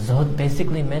 Zuhud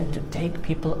basically meant to take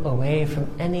people away from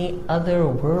any other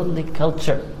worldly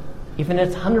culture, even if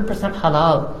it's 100%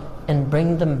 halal, and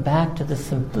bring them back to the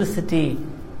simplicity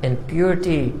and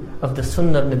purity of the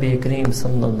Sunnah of Nabi Kareem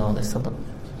sallallahu alaihi wasallam.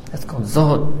 That's called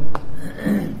Zuhud.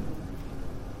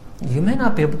 You may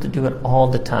not be able to do it all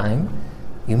the time.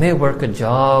 You may work a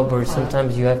job, or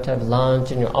sometimes you have to have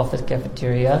lunch in your office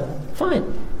cafeteria.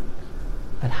 Fine.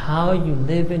 But how you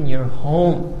live in your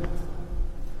home.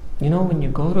 When you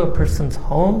go to a person's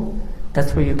home,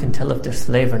 That's where you can tell if they're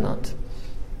slave or not.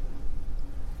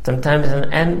 Sometimes,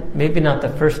 and maybe not the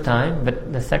first time,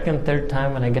 but the second, third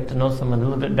time when I get to know someone a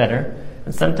little bit better,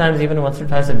 and sometimes even once or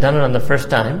twice I've done it on the first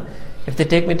time, if they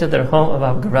take me to their home,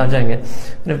 about garajang it,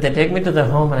 and if they take me to their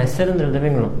home and I sit in their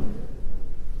living room,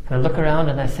 and I look around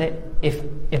and I say, if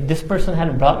this person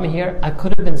hadn't brought me here, I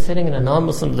could have been sitting in a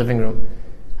non-Muslim living room.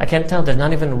 I can't tell, there's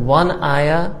not even one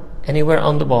ayah anywhere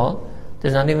on the wall,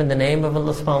 there's not even the name of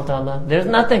Allah subhanahu wa ta'ala, there's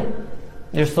nothing.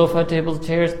 There's sofa, tables,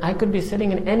 chairs. I could be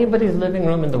sitting in anybody's living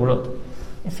room in the world.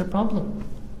 It's a problem.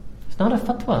 It's not a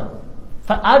fatwa.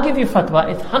 I'll give you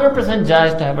fatwa. It's 100%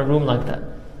 jaiz to have a room like that.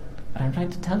 But I'm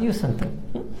trying to tell you something.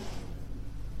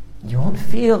 You won't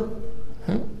feel.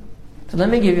 So let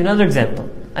me give you another example.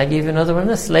 I gave you another one,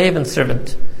 a slave and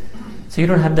servant. So you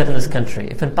don't have that in this country.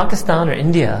 If in Pakistan or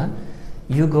India,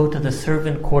 you go to the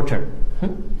servant quarter.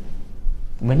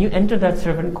 When you enter that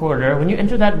servant quarter, when you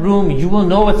enter that room, you will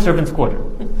know it's servant's quarter.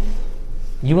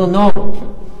 You will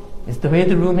know. It's the way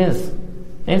the room is.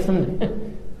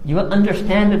 You will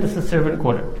understand that this is servant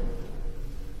quarter.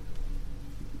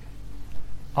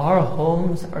 Our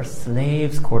homes are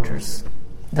slaves' quarters.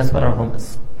 That's what our home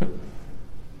is.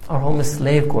 Our home is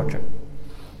slave quarter.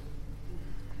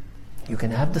 You can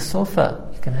have the sofa,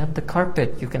 you can have the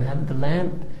carpet, you can have the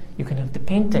lamp, you can have the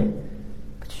painting.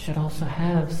 You should also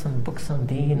have some books on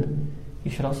deen.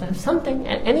 You should also have something.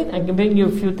 Anything. I can bring you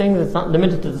a few things. It's not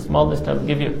limited to the small list I'll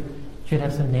give you. You should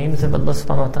have some names of Allah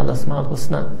subhanahu wa ta'ala, Asma'ul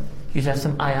Husna. You should have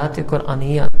some ayat-i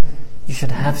Qur'aniyah. You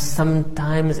should have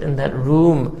sometimes in that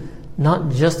room, not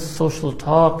just social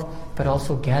talk, but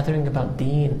also gathering about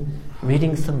deen,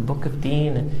 reading some book of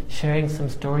deen, sharing some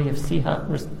story of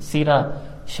seerah,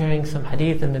 sharing some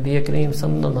hadith of Nabi Kareem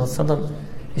sallallahu alaihi wasallam.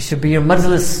 It should be your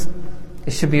majlis.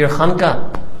 It should be your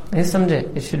khanqa.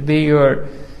 It should be your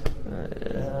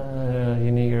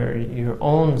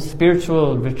own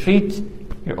spiritual retreat,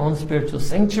 your own spiritual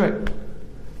sanctuary.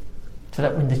 So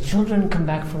that when the children come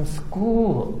back from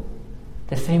school,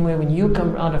 the same way when you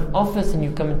come out of office and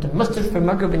you come into masjid for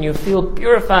Maghrib and you feel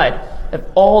purified of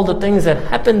all the things that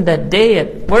happened that day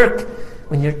at work,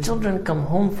 when your children come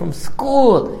home from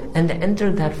school and they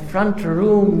enter that front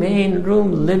room, main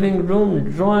room, living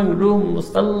room, drawing room,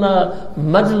 musalla,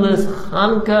 majlis,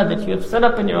 khanqa that you have set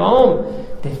up in your home,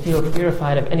 they feel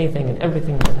purified of anything and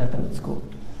everything that happened at school.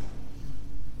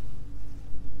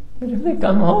 But if they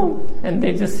come home and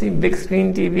they just see big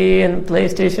screen TV and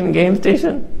PlayStation, game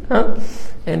station,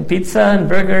 and pizza and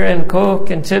burger and Coke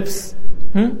and chips,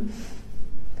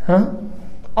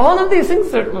 all of these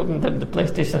things are, the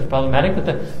PlayStation is problematic, but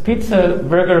the pizza,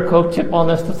 burger, Coke, chip, all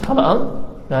that stuff is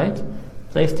halal, right?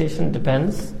 PlayStation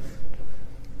depends.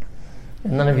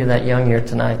 And none of you that young here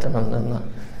tonight, alhamdulillah.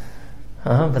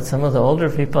 But some of the older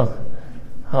people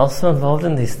are also involved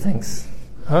in these things.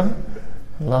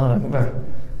 Allahu Akbar.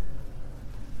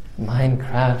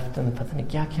 Minecraft and pata nahi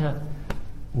kya kya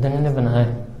din ne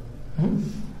banaye.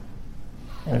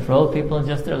 And for old people,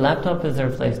 just their laptop is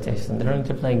their PlayStation. They don't need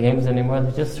to play games anymore.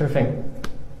 They're just surfing.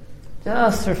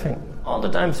 Just surfing. All the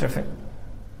time surfing.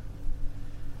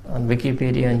 On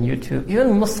Wikipedia and YouTube.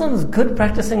 Even Muslims, good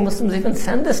practicing Muslims, even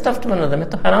send this stuff to one another.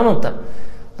 Main to haran hota.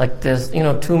 Like this,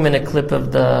 2-minute clip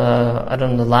of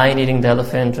the lion eating the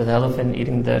elephant or the elephant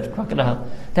eating the crocodile.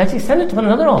 They actually send it to one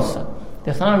another also.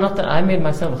 It's not enough that I made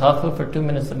myself ghafil for 2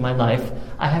 minutes of my life.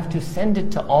 I have to send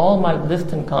it to all my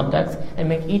list and contacts and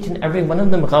make each and every one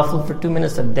of them ghafil for 2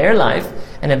 minutes of their life.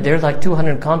 And if there's like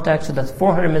 200 contacts, so that's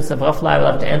 400 minutes of ghafla I will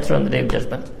have to answer on the Day of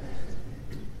Judgment.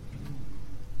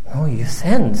 Oh, you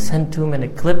send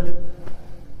 2-minute clip.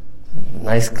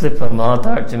 Nice clip of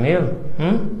Malatar Jamil.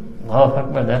 Allahu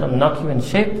Akbar, that'll knock you in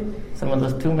shape. Some of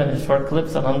those 2-minute short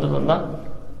clips, alhamdulillah.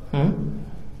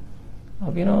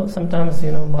 Sometimes,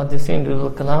 Muhaddisin do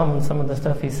kalam and some of the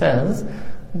stuff he says,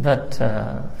 but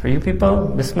for you people,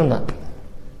 Bismillah.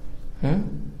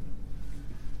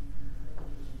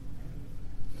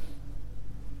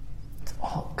 It's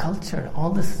all culture. All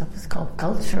this stuff is called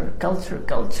culture.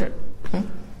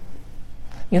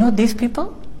 These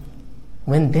people,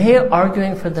 when they are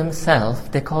arguing for themselves,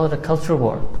 they call it a culture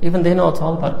war. Even they know it's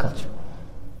all about culture.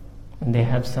 And they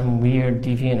have some weird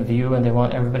deviant view and they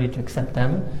want everybody to accept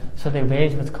them, so they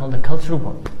wage what's called a culture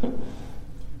war.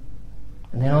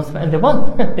 And they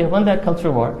won. They won that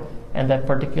culture war, and that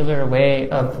particular way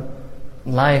of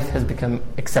life has become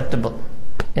acceptable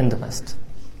in the West.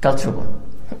 Culture war.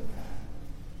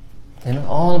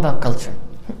 All about culture.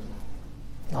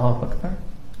 Allahu Akbar.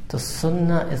 The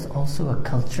Sunnah is also a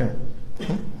culture.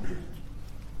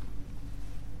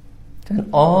 And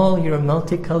all your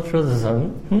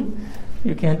multiculturalism,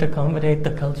 you can't accommodate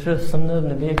the culture of Sunnah of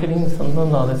Nabi Kareem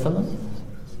sallallahu alaihi wasallam.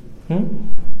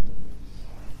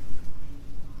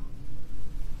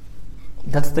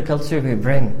 That's the culture we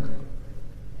bring.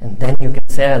 And then you can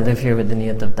say, I live here with the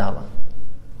niyat of dawah.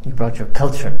 You brought your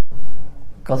culture.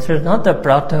 Culture is not the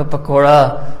paratha,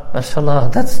 pakora, mashallah.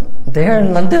 That's there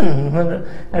in London.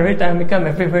 Every time we come,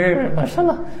 everywhere,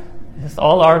 mashallah. It's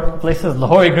all our places.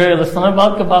 Lahore Grill,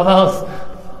 Islamabad Kebab House.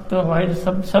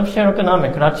 Sab share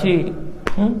economic. Karachi.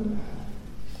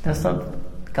 That's not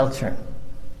culture.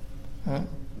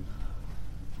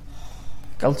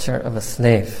 Culture of a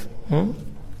slave.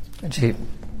 Ajib.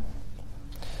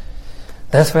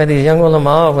 That's why the young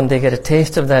ulama, when they get a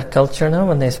taste of that culture now,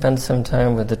 when they spend some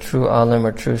time with the true alim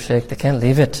or true sheikh, they can't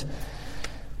leave it.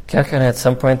 At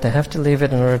some point they have to leave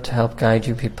it in order to help guide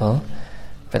you people.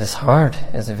 But it's hard.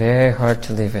 It's very hard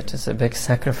to leave it. It's a big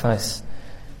sacrifice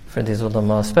for these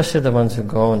ulama, especially the ones who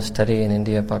go and study in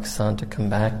India, Pakistan, to come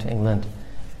back to England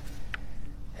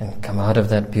and come out of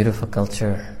that beautiful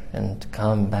culture and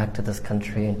come back to this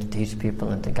country and to teach people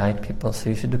and to guide people. So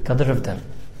you should do qadr of them.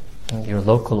 Your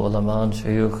local ulama and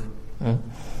shuyukh. You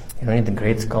don't need the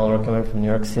great scholar coming from New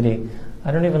York City.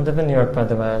 I don't even live in New York, by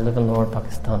the way. I live in Lower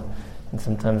Pakistan. And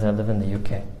sometimes I live in the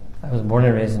UK. I was born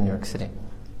and raised in New York City.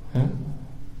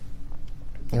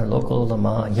 Your local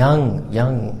ulama,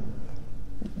 young.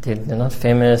 They're not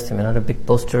famous. They may not have big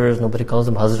posters. Nobody calls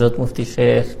them Hazrat, Mufti,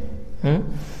 Sheikh.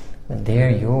 But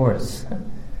they're yours.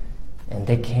 And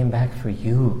they came back for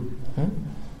you.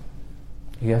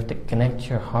 You have to connect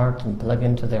your heart and plug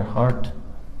into their heart.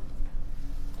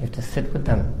 You have to sit with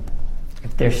them.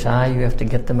 If they're shy, you have to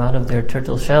get them out of their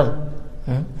turtle shell.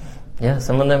 Yeah,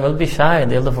 some of them will be shy.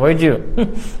 They'll avoid you.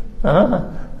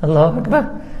 Allahu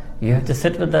Akbar. You have to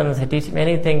sit with them and say, teach me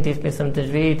anything, teach me some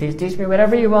tajweed, teach me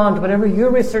whatever you want, whatever you're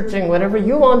researching, whatever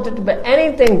you want it to be,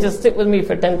 anything, just sit with me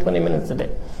for 10, 20 minutes a day.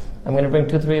 I'm going to bring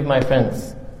 2, 3 of my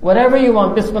friends. Whatever you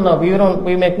want, Bismillah,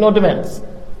 we make no demands.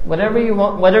 Whatever you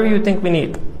want, whatever you think we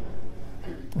need.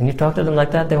 When you talk to them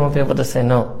like that, they won't be able to say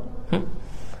no.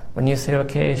 When you say,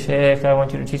 okay, Sheikh, I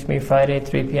want you to teach me Friday,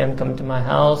 3 p.m., come to my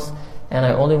house, and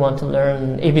I only want to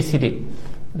learn ABCD.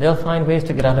 They'll find ways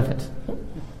to get out of it.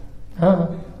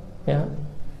 Yeah.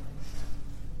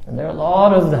 And there are a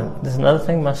lot of them. There's another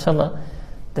thing, mashallah,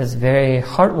 that's very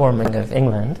heartwarming of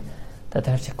England, that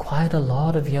there's quite a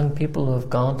lot of young people who have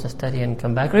gone to study and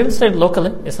come back, or even studied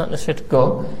locally. It's not necessary to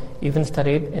go. Even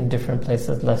studied in different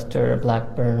places, Leicester,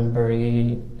 Blackburn,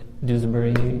 Bury,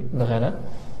 Dewsbury, Lagera.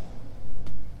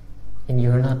 And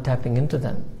you're not tapping into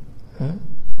them.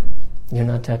 You're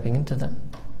not tapping into them.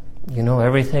 You know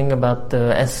everything about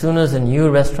as soon as a new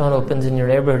restaurant opens in your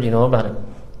neighborhood, you know about it.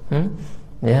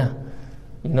 Yeah.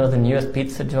 You know the newest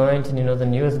pizza joint, and you know the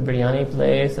newest biryani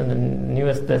place, and the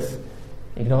newest this.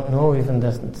 You don't know even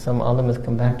that some alim has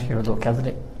come back to your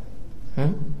locality.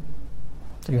 So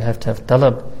you have to have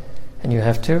talab, and you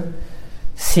have to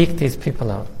seek these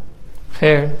people out.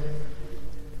 Khair.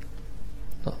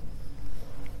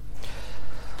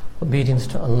 Obedience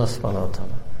to Allah subhanahu wa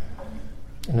ta'ala,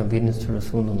 and obedience to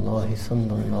Rasulullah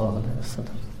sallallahu alayhi wa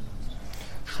sallam.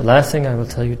 The last thing I will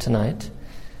tell you tonight,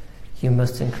 you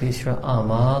must increase your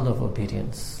amal of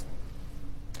obedience.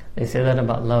 They say that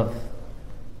about love.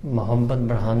 Muhabbat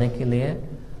बढ़ाने के लिए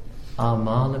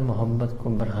amal muhabbat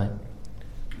को बढ़ाएं.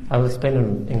 I will explain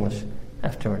in English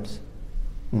afterwards.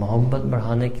 Muhabbat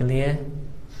बढ़ाने के लिए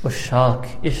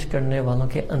उशाक इश्क करने वालों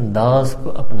के अंदाज को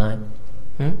अपनाएं.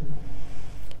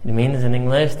 It means in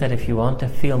English that if you want to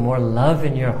feel more love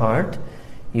in your heart,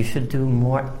 you should do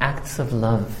more acts of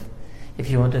love.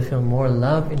 If you want to feel more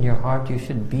love in your heart, you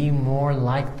should be more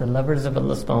like the lovers of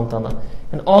Allah subhanahu wa ta'ala.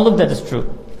 And all of that is true.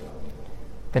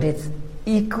 But it's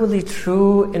equally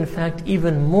true, in fact,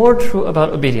 even more true about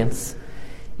obedience.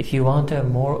 If you want to have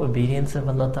more obedience of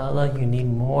Allah ta'ala, you need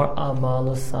more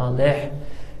amal salih.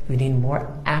 You need more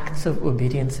acts of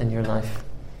obedience in your life.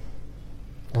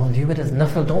 Don't view it as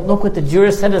nafil. Don't look what the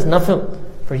jurist said as nafil.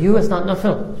 For you, it's not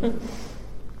nafil.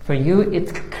 For you,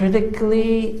 it's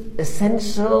critically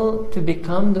essential to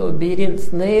become the obedient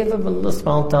slave of Allah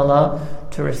subhanahu wa ta'ala,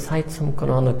 to recite some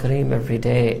Quran al-Kareem every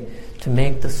day, to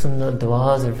make the sunnah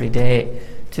du'as every day,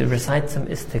 to recite some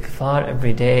istighfar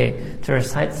every day, to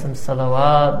recite some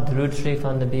salawat, durood sharif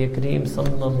on Nabi Kareem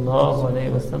sallallahu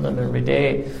alayhi wa sallam every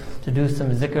day, to do some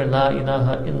zikr, la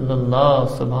ilaha illallah,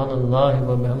 subhanallah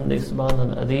wa bihamdi,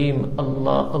 subhanal azeem,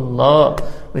 Allah, Allah,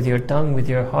 with your tongue, with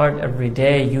your heart every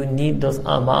day. You need those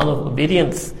amal of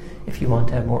obedience if you want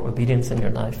to have more obedience in your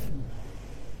life.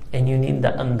 And you need the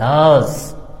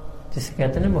andaz. जिसे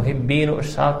कहते हैं ना मुहिब्बीन और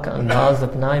शाक का अंदाज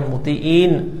अपनाएं,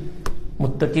 मुतीईन,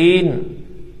 मुत्तकीन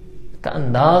का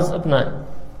अंदाज अपनाएं.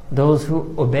 Those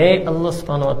who obey Allah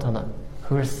subhanahu wa ta'ala,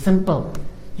 who are simple.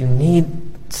 You need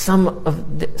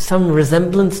some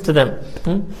resemblance to them.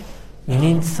 You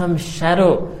need some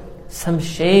shadow, some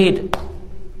shade.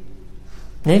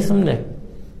 Then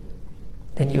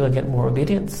you will get more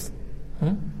obedience.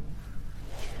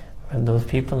 And those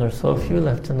people are so few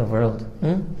left in the world.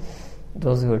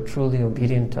 Those who are truly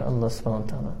obedient to Allah subhanahu wa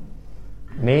ta'ala.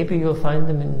 Maybe you'll find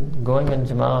them in going in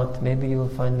Jamaat, maybe you'll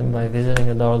find them by visiting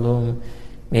a Darul Uloom,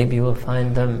 maybe you will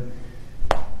find them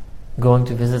going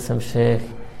to visit some Shaykh,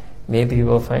 maybe you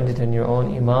will find it in your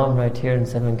own Imam right here in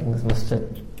Seven Kings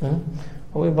Masjid.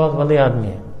 We bought Wali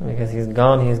Admi, because he's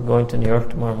gone, he's going to New York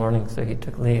tomorrow morning, so he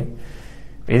took leave.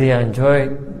 Really, I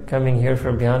enjoy coming here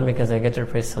for Bayan because I get to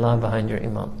pray Salah behind your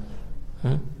Imam.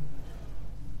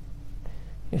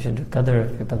 You should do qadr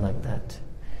of people like that.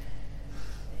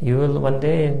 You will one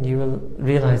day, and you will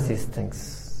realize these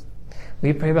things.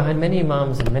 We pray behind many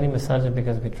Imams and many masajid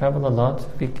because we travel a lot.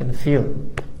 We can feel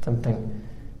something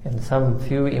in some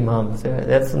few Imams.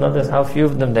 That's another how few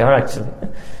of them there are actually.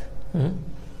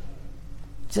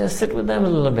 Just sit with them a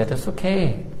little bit. It's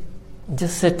okay.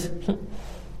 Just sit. Look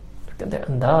at their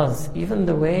andaz. Even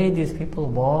the way these people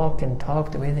walk and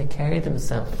talk, the way they carry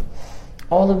themselves.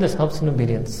 All of this helps in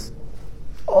obedience.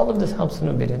 All of this helps in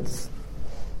obedience.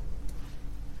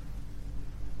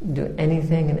 Do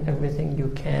anything and everything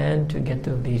you can to get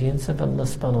the obedience of Allah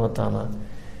subhanahu wa ta'ala.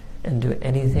 And do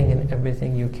anything and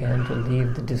everything you can to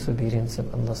leave the disobedience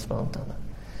of Allah subhanahu wa ta'ala.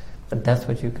 But that's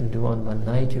what you can do on one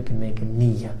night. You can make a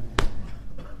niyyah.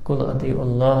 Qul ati'u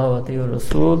Allah wa ati'u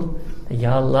Rasul.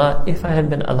 Ya Allah, if I had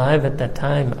been alive at that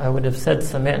time, I would have said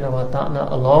Sami'na wa ta'na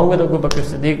along with Abu Bakr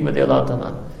Siddiq radiallahu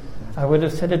ta'ala. I would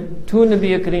have said it to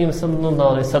Nabi Kareem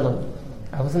sallallahu alayhi wa sallam.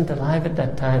 I wasn't alive at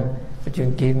that time, but you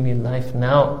gave me life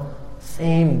now.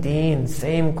 Same deen,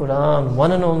 same Quran,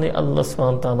 one and only Allah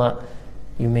subhanahu wa ta'ala.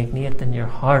 You make niyat in your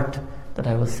heart that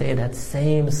I will say that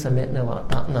same Sami'na wa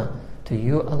ta'na to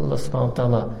you, Allah subhanahu wa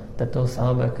ta'ala, that those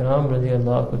Sahaba Kiram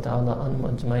radiallahu ta'ala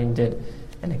anhum ajmain did,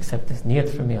 and accept this niyat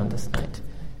from me on this night.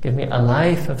 Give me a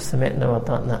life of Sami'na wa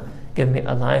ta'na. Give me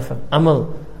a life of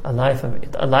amal, a life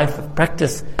of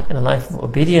practice, and a life of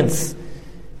obedience,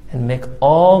 and make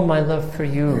all my love for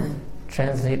you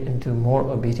translate into more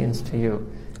obedience to you,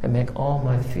 and make all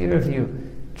my fear of you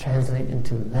translate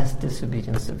into less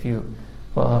disobedience of you.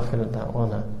 Wa akhiru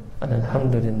da'wana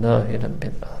alhamdulillahi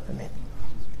rabbil alamin.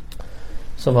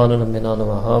 Subhana rabbina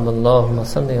wa Allahumma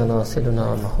salli ala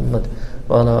sayyidina Muhammad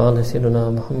wa ala ali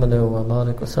sayyidina Muhammad wa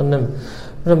barik wa sallim.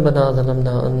 ربنا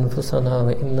ظلمنا أنفسنا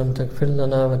وإن لم تغفر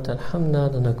لنا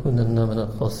وترحمنا لنكونن من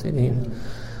الخاسرين.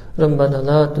 ربنا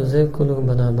لا تزغ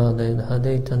قلوبنا بعد إذ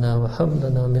هديتنا وهب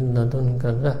لنا من لدنك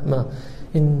الرحمة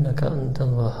إنك أنت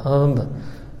الوهاب.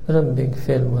 رب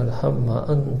اغفر وارحم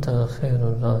وأنت خير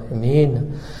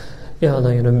الراحمين. Ya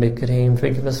Allah, Ya Rabbi Kareem,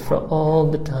 forgive us for all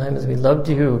the times we loved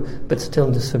you but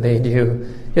still disobeyed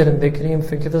you. Ya Rabbi Kareem,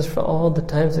 forgive us for all the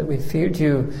times that we feared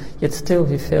you yet still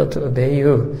we failed to obey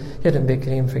you. Ya Rabbi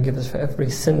Kareem, forgive us for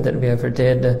every sin that we ever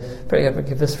did.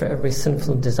 Forgive us for every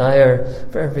sinful desire,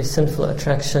 for every sinful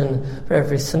attraction, for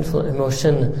every sinful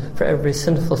emotion, for every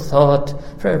sinful thought,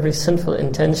 for every sinful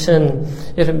intention.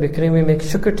 Ya Rabbi Kareem, we make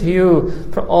shukr to you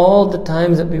for all the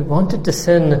times that we wanted to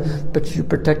sin but you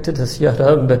protected us, Ya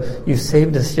Rabb. You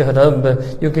saved us, Ya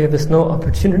Rabb. You gave us no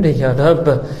opportunity, Ya Rabb.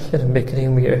 Ya Rabbi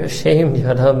Kareem, we are ashamed,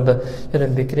 Ya Rabb. Ya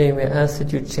Rabbi Kareem, we ask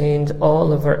that you change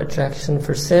all of our attraction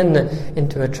for sin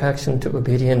into attraction to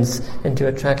obedience, into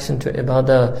attraction to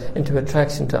ibadah, into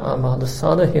attraction to amal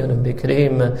salih, Ya Rabbi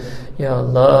Kareem. Ya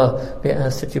Allah, we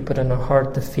ask that you put in our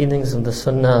heart the feelings of the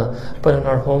sunnah, put in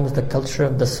our homes the culture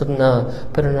of the sunnah,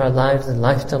 put in our lives the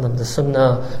lifestyle of the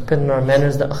sunnah, put in our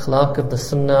manners the akhlaq of the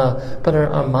sunnah, put in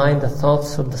our mind the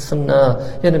thoughts of the sunnah.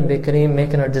 Ya Rabbi Kareem,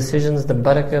 making our decisions the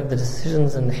barakah of the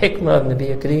decisions and the hikmah of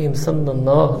Nabi Kareem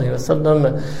sallallahu alayhi wa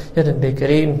sallam. Ya Rabbi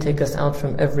Kareem, take us out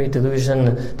from every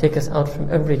delusion, take us out from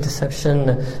every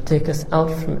deception, take us out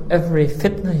from every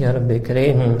fitna, Ya Rabbi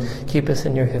Kareem. Keep us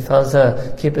in your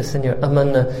hifaza, keep us in your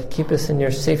aman, keep us in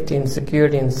your safety and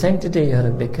security and sanctity, Ya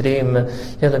Rabbi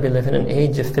Kareem. Ya Rabbi, live in an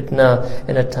age of fitna,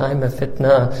 in a time of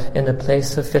fitna, in a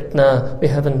place of fitna. We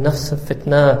have a nafs of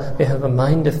fitna, we have a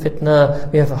mind of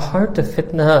fitna, we have a heart of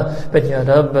fitna. But Ya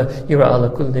Rabb, you are ala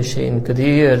kulli shayin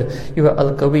qadir, you are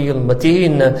al-qawi al-mateen.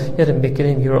 Kareem. Ya Rabbi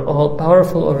Kareem, you are all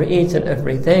powerful over each and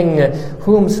everything.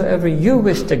 Whomsoever you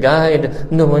wish to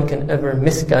guide, no one can ever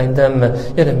misguide them.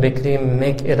 Ya Rabbi Kareem,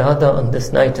 make irada on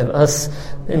this night of us.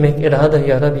 Make irada,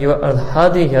 Ya Rabbi. You are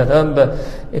al-Hadi, Ya Rabbi.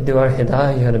 Do our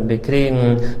hidayah, Ya Rabbi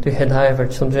Kareem. Do hidayah of our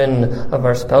children, of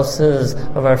our spouses,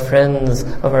 of our friends,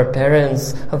 of our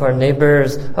parents, of our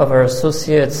neighbors, of our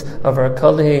associates, of our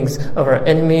colleagues, of our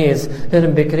enemies. Ya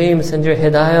Rabbi Kareem, send your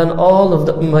hidayah on all of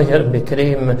the ummah, Ya Rabbi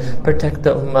Kareem. Protect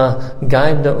the ummah,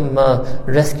 guide the ummah,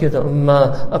 rescue the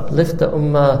ummah, uplift the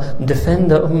ummah,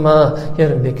 defend the ummah. Ya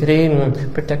Rabbi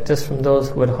Kareem, protect us from those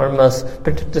who would harm us.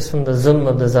 Protect us from the zulm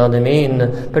of the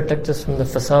zalimeen. Protect us from the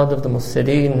fasad of the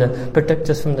mufsideen. Protect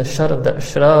us from the shar of the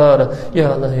ashrar.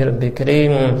 Ya Allah, Ya Rabbi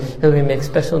Kareem. We make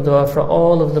special dua for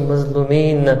all of the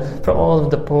Muslimeen, for all of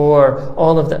the poor,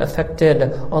 all of the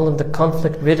affected, all of the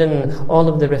conflict-ridden, all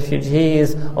of the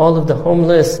refugees, all of the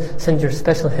homeless. Send your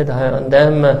special hidayah on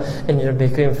them. And Ya Rabbi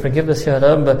Kareem, forgive us, Ya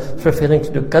Rabb, for failing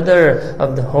to do qadr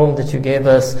of the home that you gave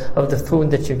us, of the food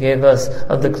that you gave us,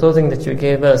 of the clothing that you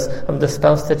gave us, of the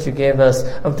spouse that you gave us,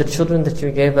 of the children that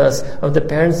you gave us, of the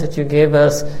parents that you gave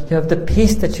us, You have the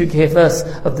peace that you gave us,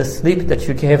 of the sleep that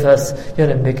you gave us. Ya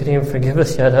Rabbi Kareem, forgive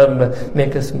us, Ya Rabb,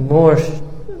 make us more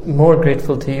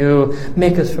grateful to you.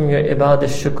 Make us from your ibadah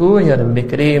shukur, Ya Rabbi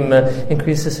Kareem.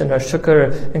 Increase us in our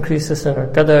shukr, increase us in our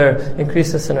qadr,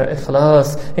 increase us in our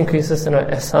ikhlas, increase us in our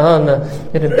ihsan.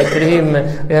 Ya Rabbi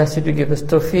Kareem, we ask you to give us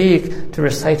tawfiq to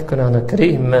recite Quran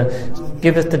al-Kareem.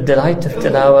 Give us the delight of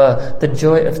tilawah, the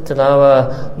joy of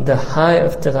tilawah, the high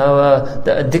of tilawah,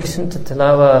 the addiction to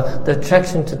tilawah, the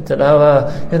attraction to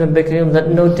tilawah. Ya Rabbi Kareem, let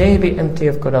no day be empty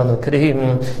of Quran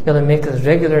al-Kareem. Ya Allah, make us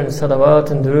regular in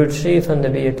salawat and durood sharif and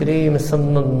Nabi Kareem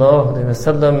sallallahu alayhi wa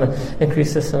sallam.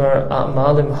 Increase us in our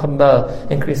a'mal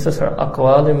muhabba, increase us in our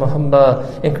aqwal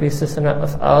muhabba, increase us in our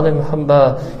af'al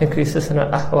muhabba, increase us in our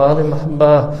ahwal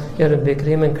muhabba. Ya Rabbi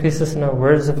Kareem, increase us in our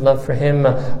words of love for Him,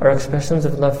 our expressions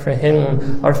of love for Him,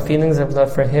 our feelings of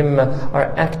love for Him,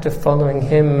 our act of following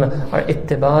Him, our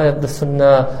ittiba' of the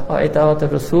sunnah, our ita'at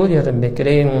of Rasul. Ya Rabbi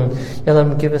Kareem, Ya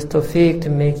Allah, give us tawfiq to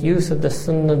make use of the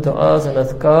sunnah du'as and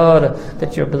adhkar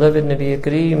that your beloved Nabi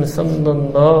Kareem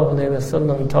sallallahu alayhi wa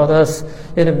sallam taught us.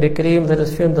 Ya Rabbi Kareem, let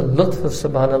us feel the lutf of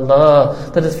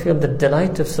subhanallah, let us feel the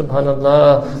delight of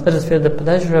subhanallah, let us feel the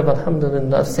pleasure of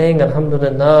alhamdulillah, saying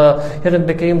alhamdulillah. Ya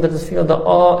Rabbi Kareem, let us feel the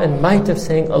awe and might of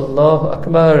saying Allahu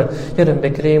Akbar. Ya Rabbi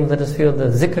Kareem, let us feel the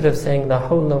zikr of saying la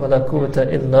hawla wa la quwwata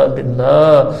illa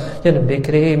billah. Ya Rabbi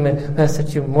Kareem, we ask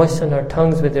that you moisten our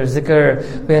tongues with your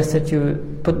zikr. We ask that you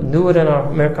put nur in our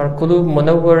qulub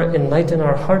munawwar, enlighten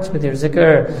our hearts with your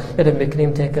zikr. Ya Rabbi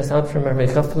Kareem, take us out from every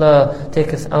ghafla,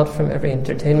 take us out from every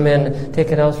entertainment, take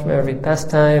it out from every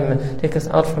pastime, take us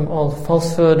out from all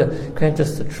falsehood. Grant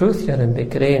us the truth, Ya Rabbi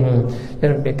Kareem. Ya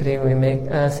Rabbi Kareem, we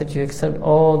ask that you accept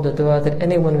all the dua that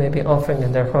anyone may be offering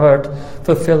in their heart.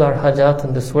 Fulfill our hajat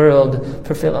in this world,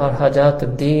 fulfill our hajat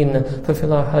of deen,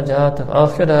 fulfill our hajat of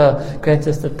akhirah. Grant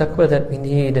us the taqwa that we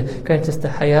need, grant us the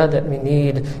haya that we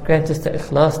need, grant us the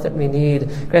ikhlas that we need,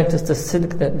 grant us the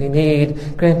sidq that we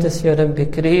need, grant us, Ya Rabbi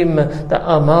Kareem, the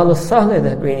amal salih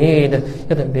that we need.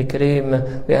 Ya Rabbi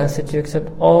Kareem, we ask that you accept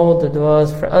all the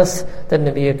du'as for us that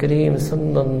Nabi Kareem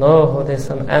sallallahu alayhi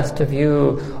wa sallam asked of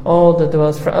you, all the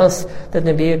du'as for us that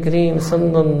Nabi Kareem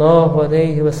sallallahu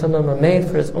alayhi wa sallam made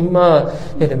for his ummah.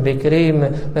 Ya Rabbi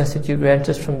Kareem, we ask that you grant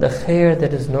us from the khair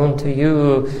that is known to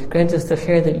you, grant us the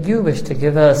khair that you wish to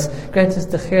give us, grant us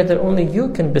the khair that only you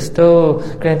can bestow,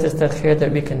 grant us the khair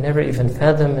that we can never even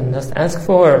fathom and just ask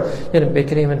for. Ya Rabbi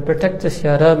Kareem, and protect us,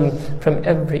 Ya Rabb, from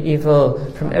every evil,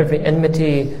 from every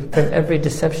enmity, from every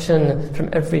deception, from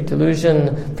every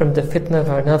delusion, from the fitna of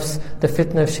our nafs, the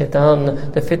fitna of shaitan,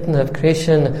 the fitna of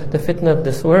creation, the fitna of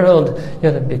this world. Ya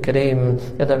Rabbi Kareem,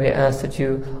 Ya Rabbi, we ask that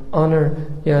you honor,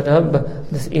 Ya Rabb,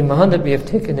 this iman that we have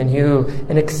taken in you,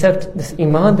 and accept this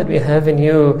iman that we have in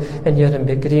you. And Ya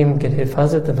Rabbi Kareem, get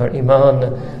hifazat of our iman.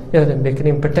 Ya Rabbi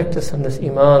Kareem, protect us on this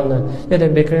iman. Ya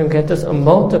Rabbi Kareem, grant us a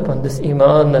maut upon this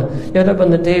iman. Ya Rabbi,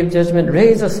 on the day of judgment,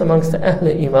 raise us amongst the Ahl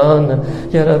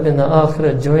Iman. Ya Rabbi, in the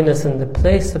Akhirah, join us in the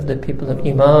place of the people of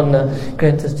Iman.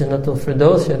 Grant us Jannatul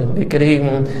Firdaus, Ya Rabbi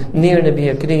Kareem, near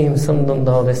Nabi Kareem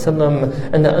sallallahu alayhi wa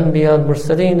sallam, and the Anbiya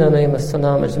al-Mursaleen alayhim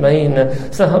as-salam ajma'in,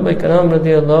 Sahaba Sahaba Ikram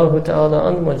radiyallahu ta'ala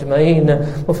anhum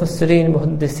ajma'een, Mufassirin,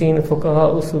 Muhaddisin,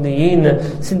 Fuqaha, Usuliyin,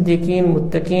 Siddiqeen,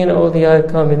 Muttaqeen, Awliya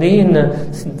Kamileen,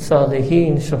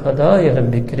 Salihin, Shuhada, Ya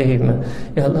Rabbi Kareem.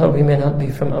 Ya Allah, we may not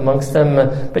be from amongst them,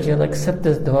 but Ya Allah, accept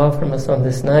this dua from us on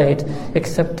this night.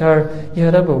 Accept our, Ya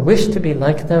Rabbi, wish to be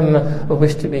like them, a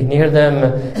wish to be near them,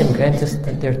 and grant us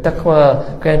their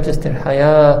taqwa, grant us their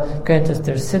haya, grant us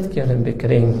their sidq, Ya Rabbi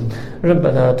Kareem.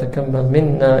 ربنا تقبل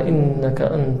منا إنك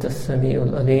أنت السميع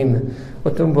العليم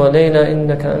وتب علينا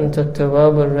إنك أنت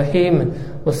التواب الرحيم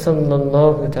وصلى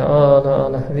الله تعالى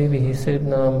على حبيبه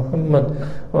سيدنا محمد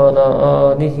وعلى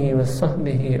آله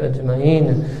وصحبه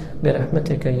أجمعين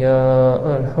برحمتك يا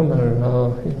أرحم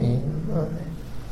الراحمين. آمين.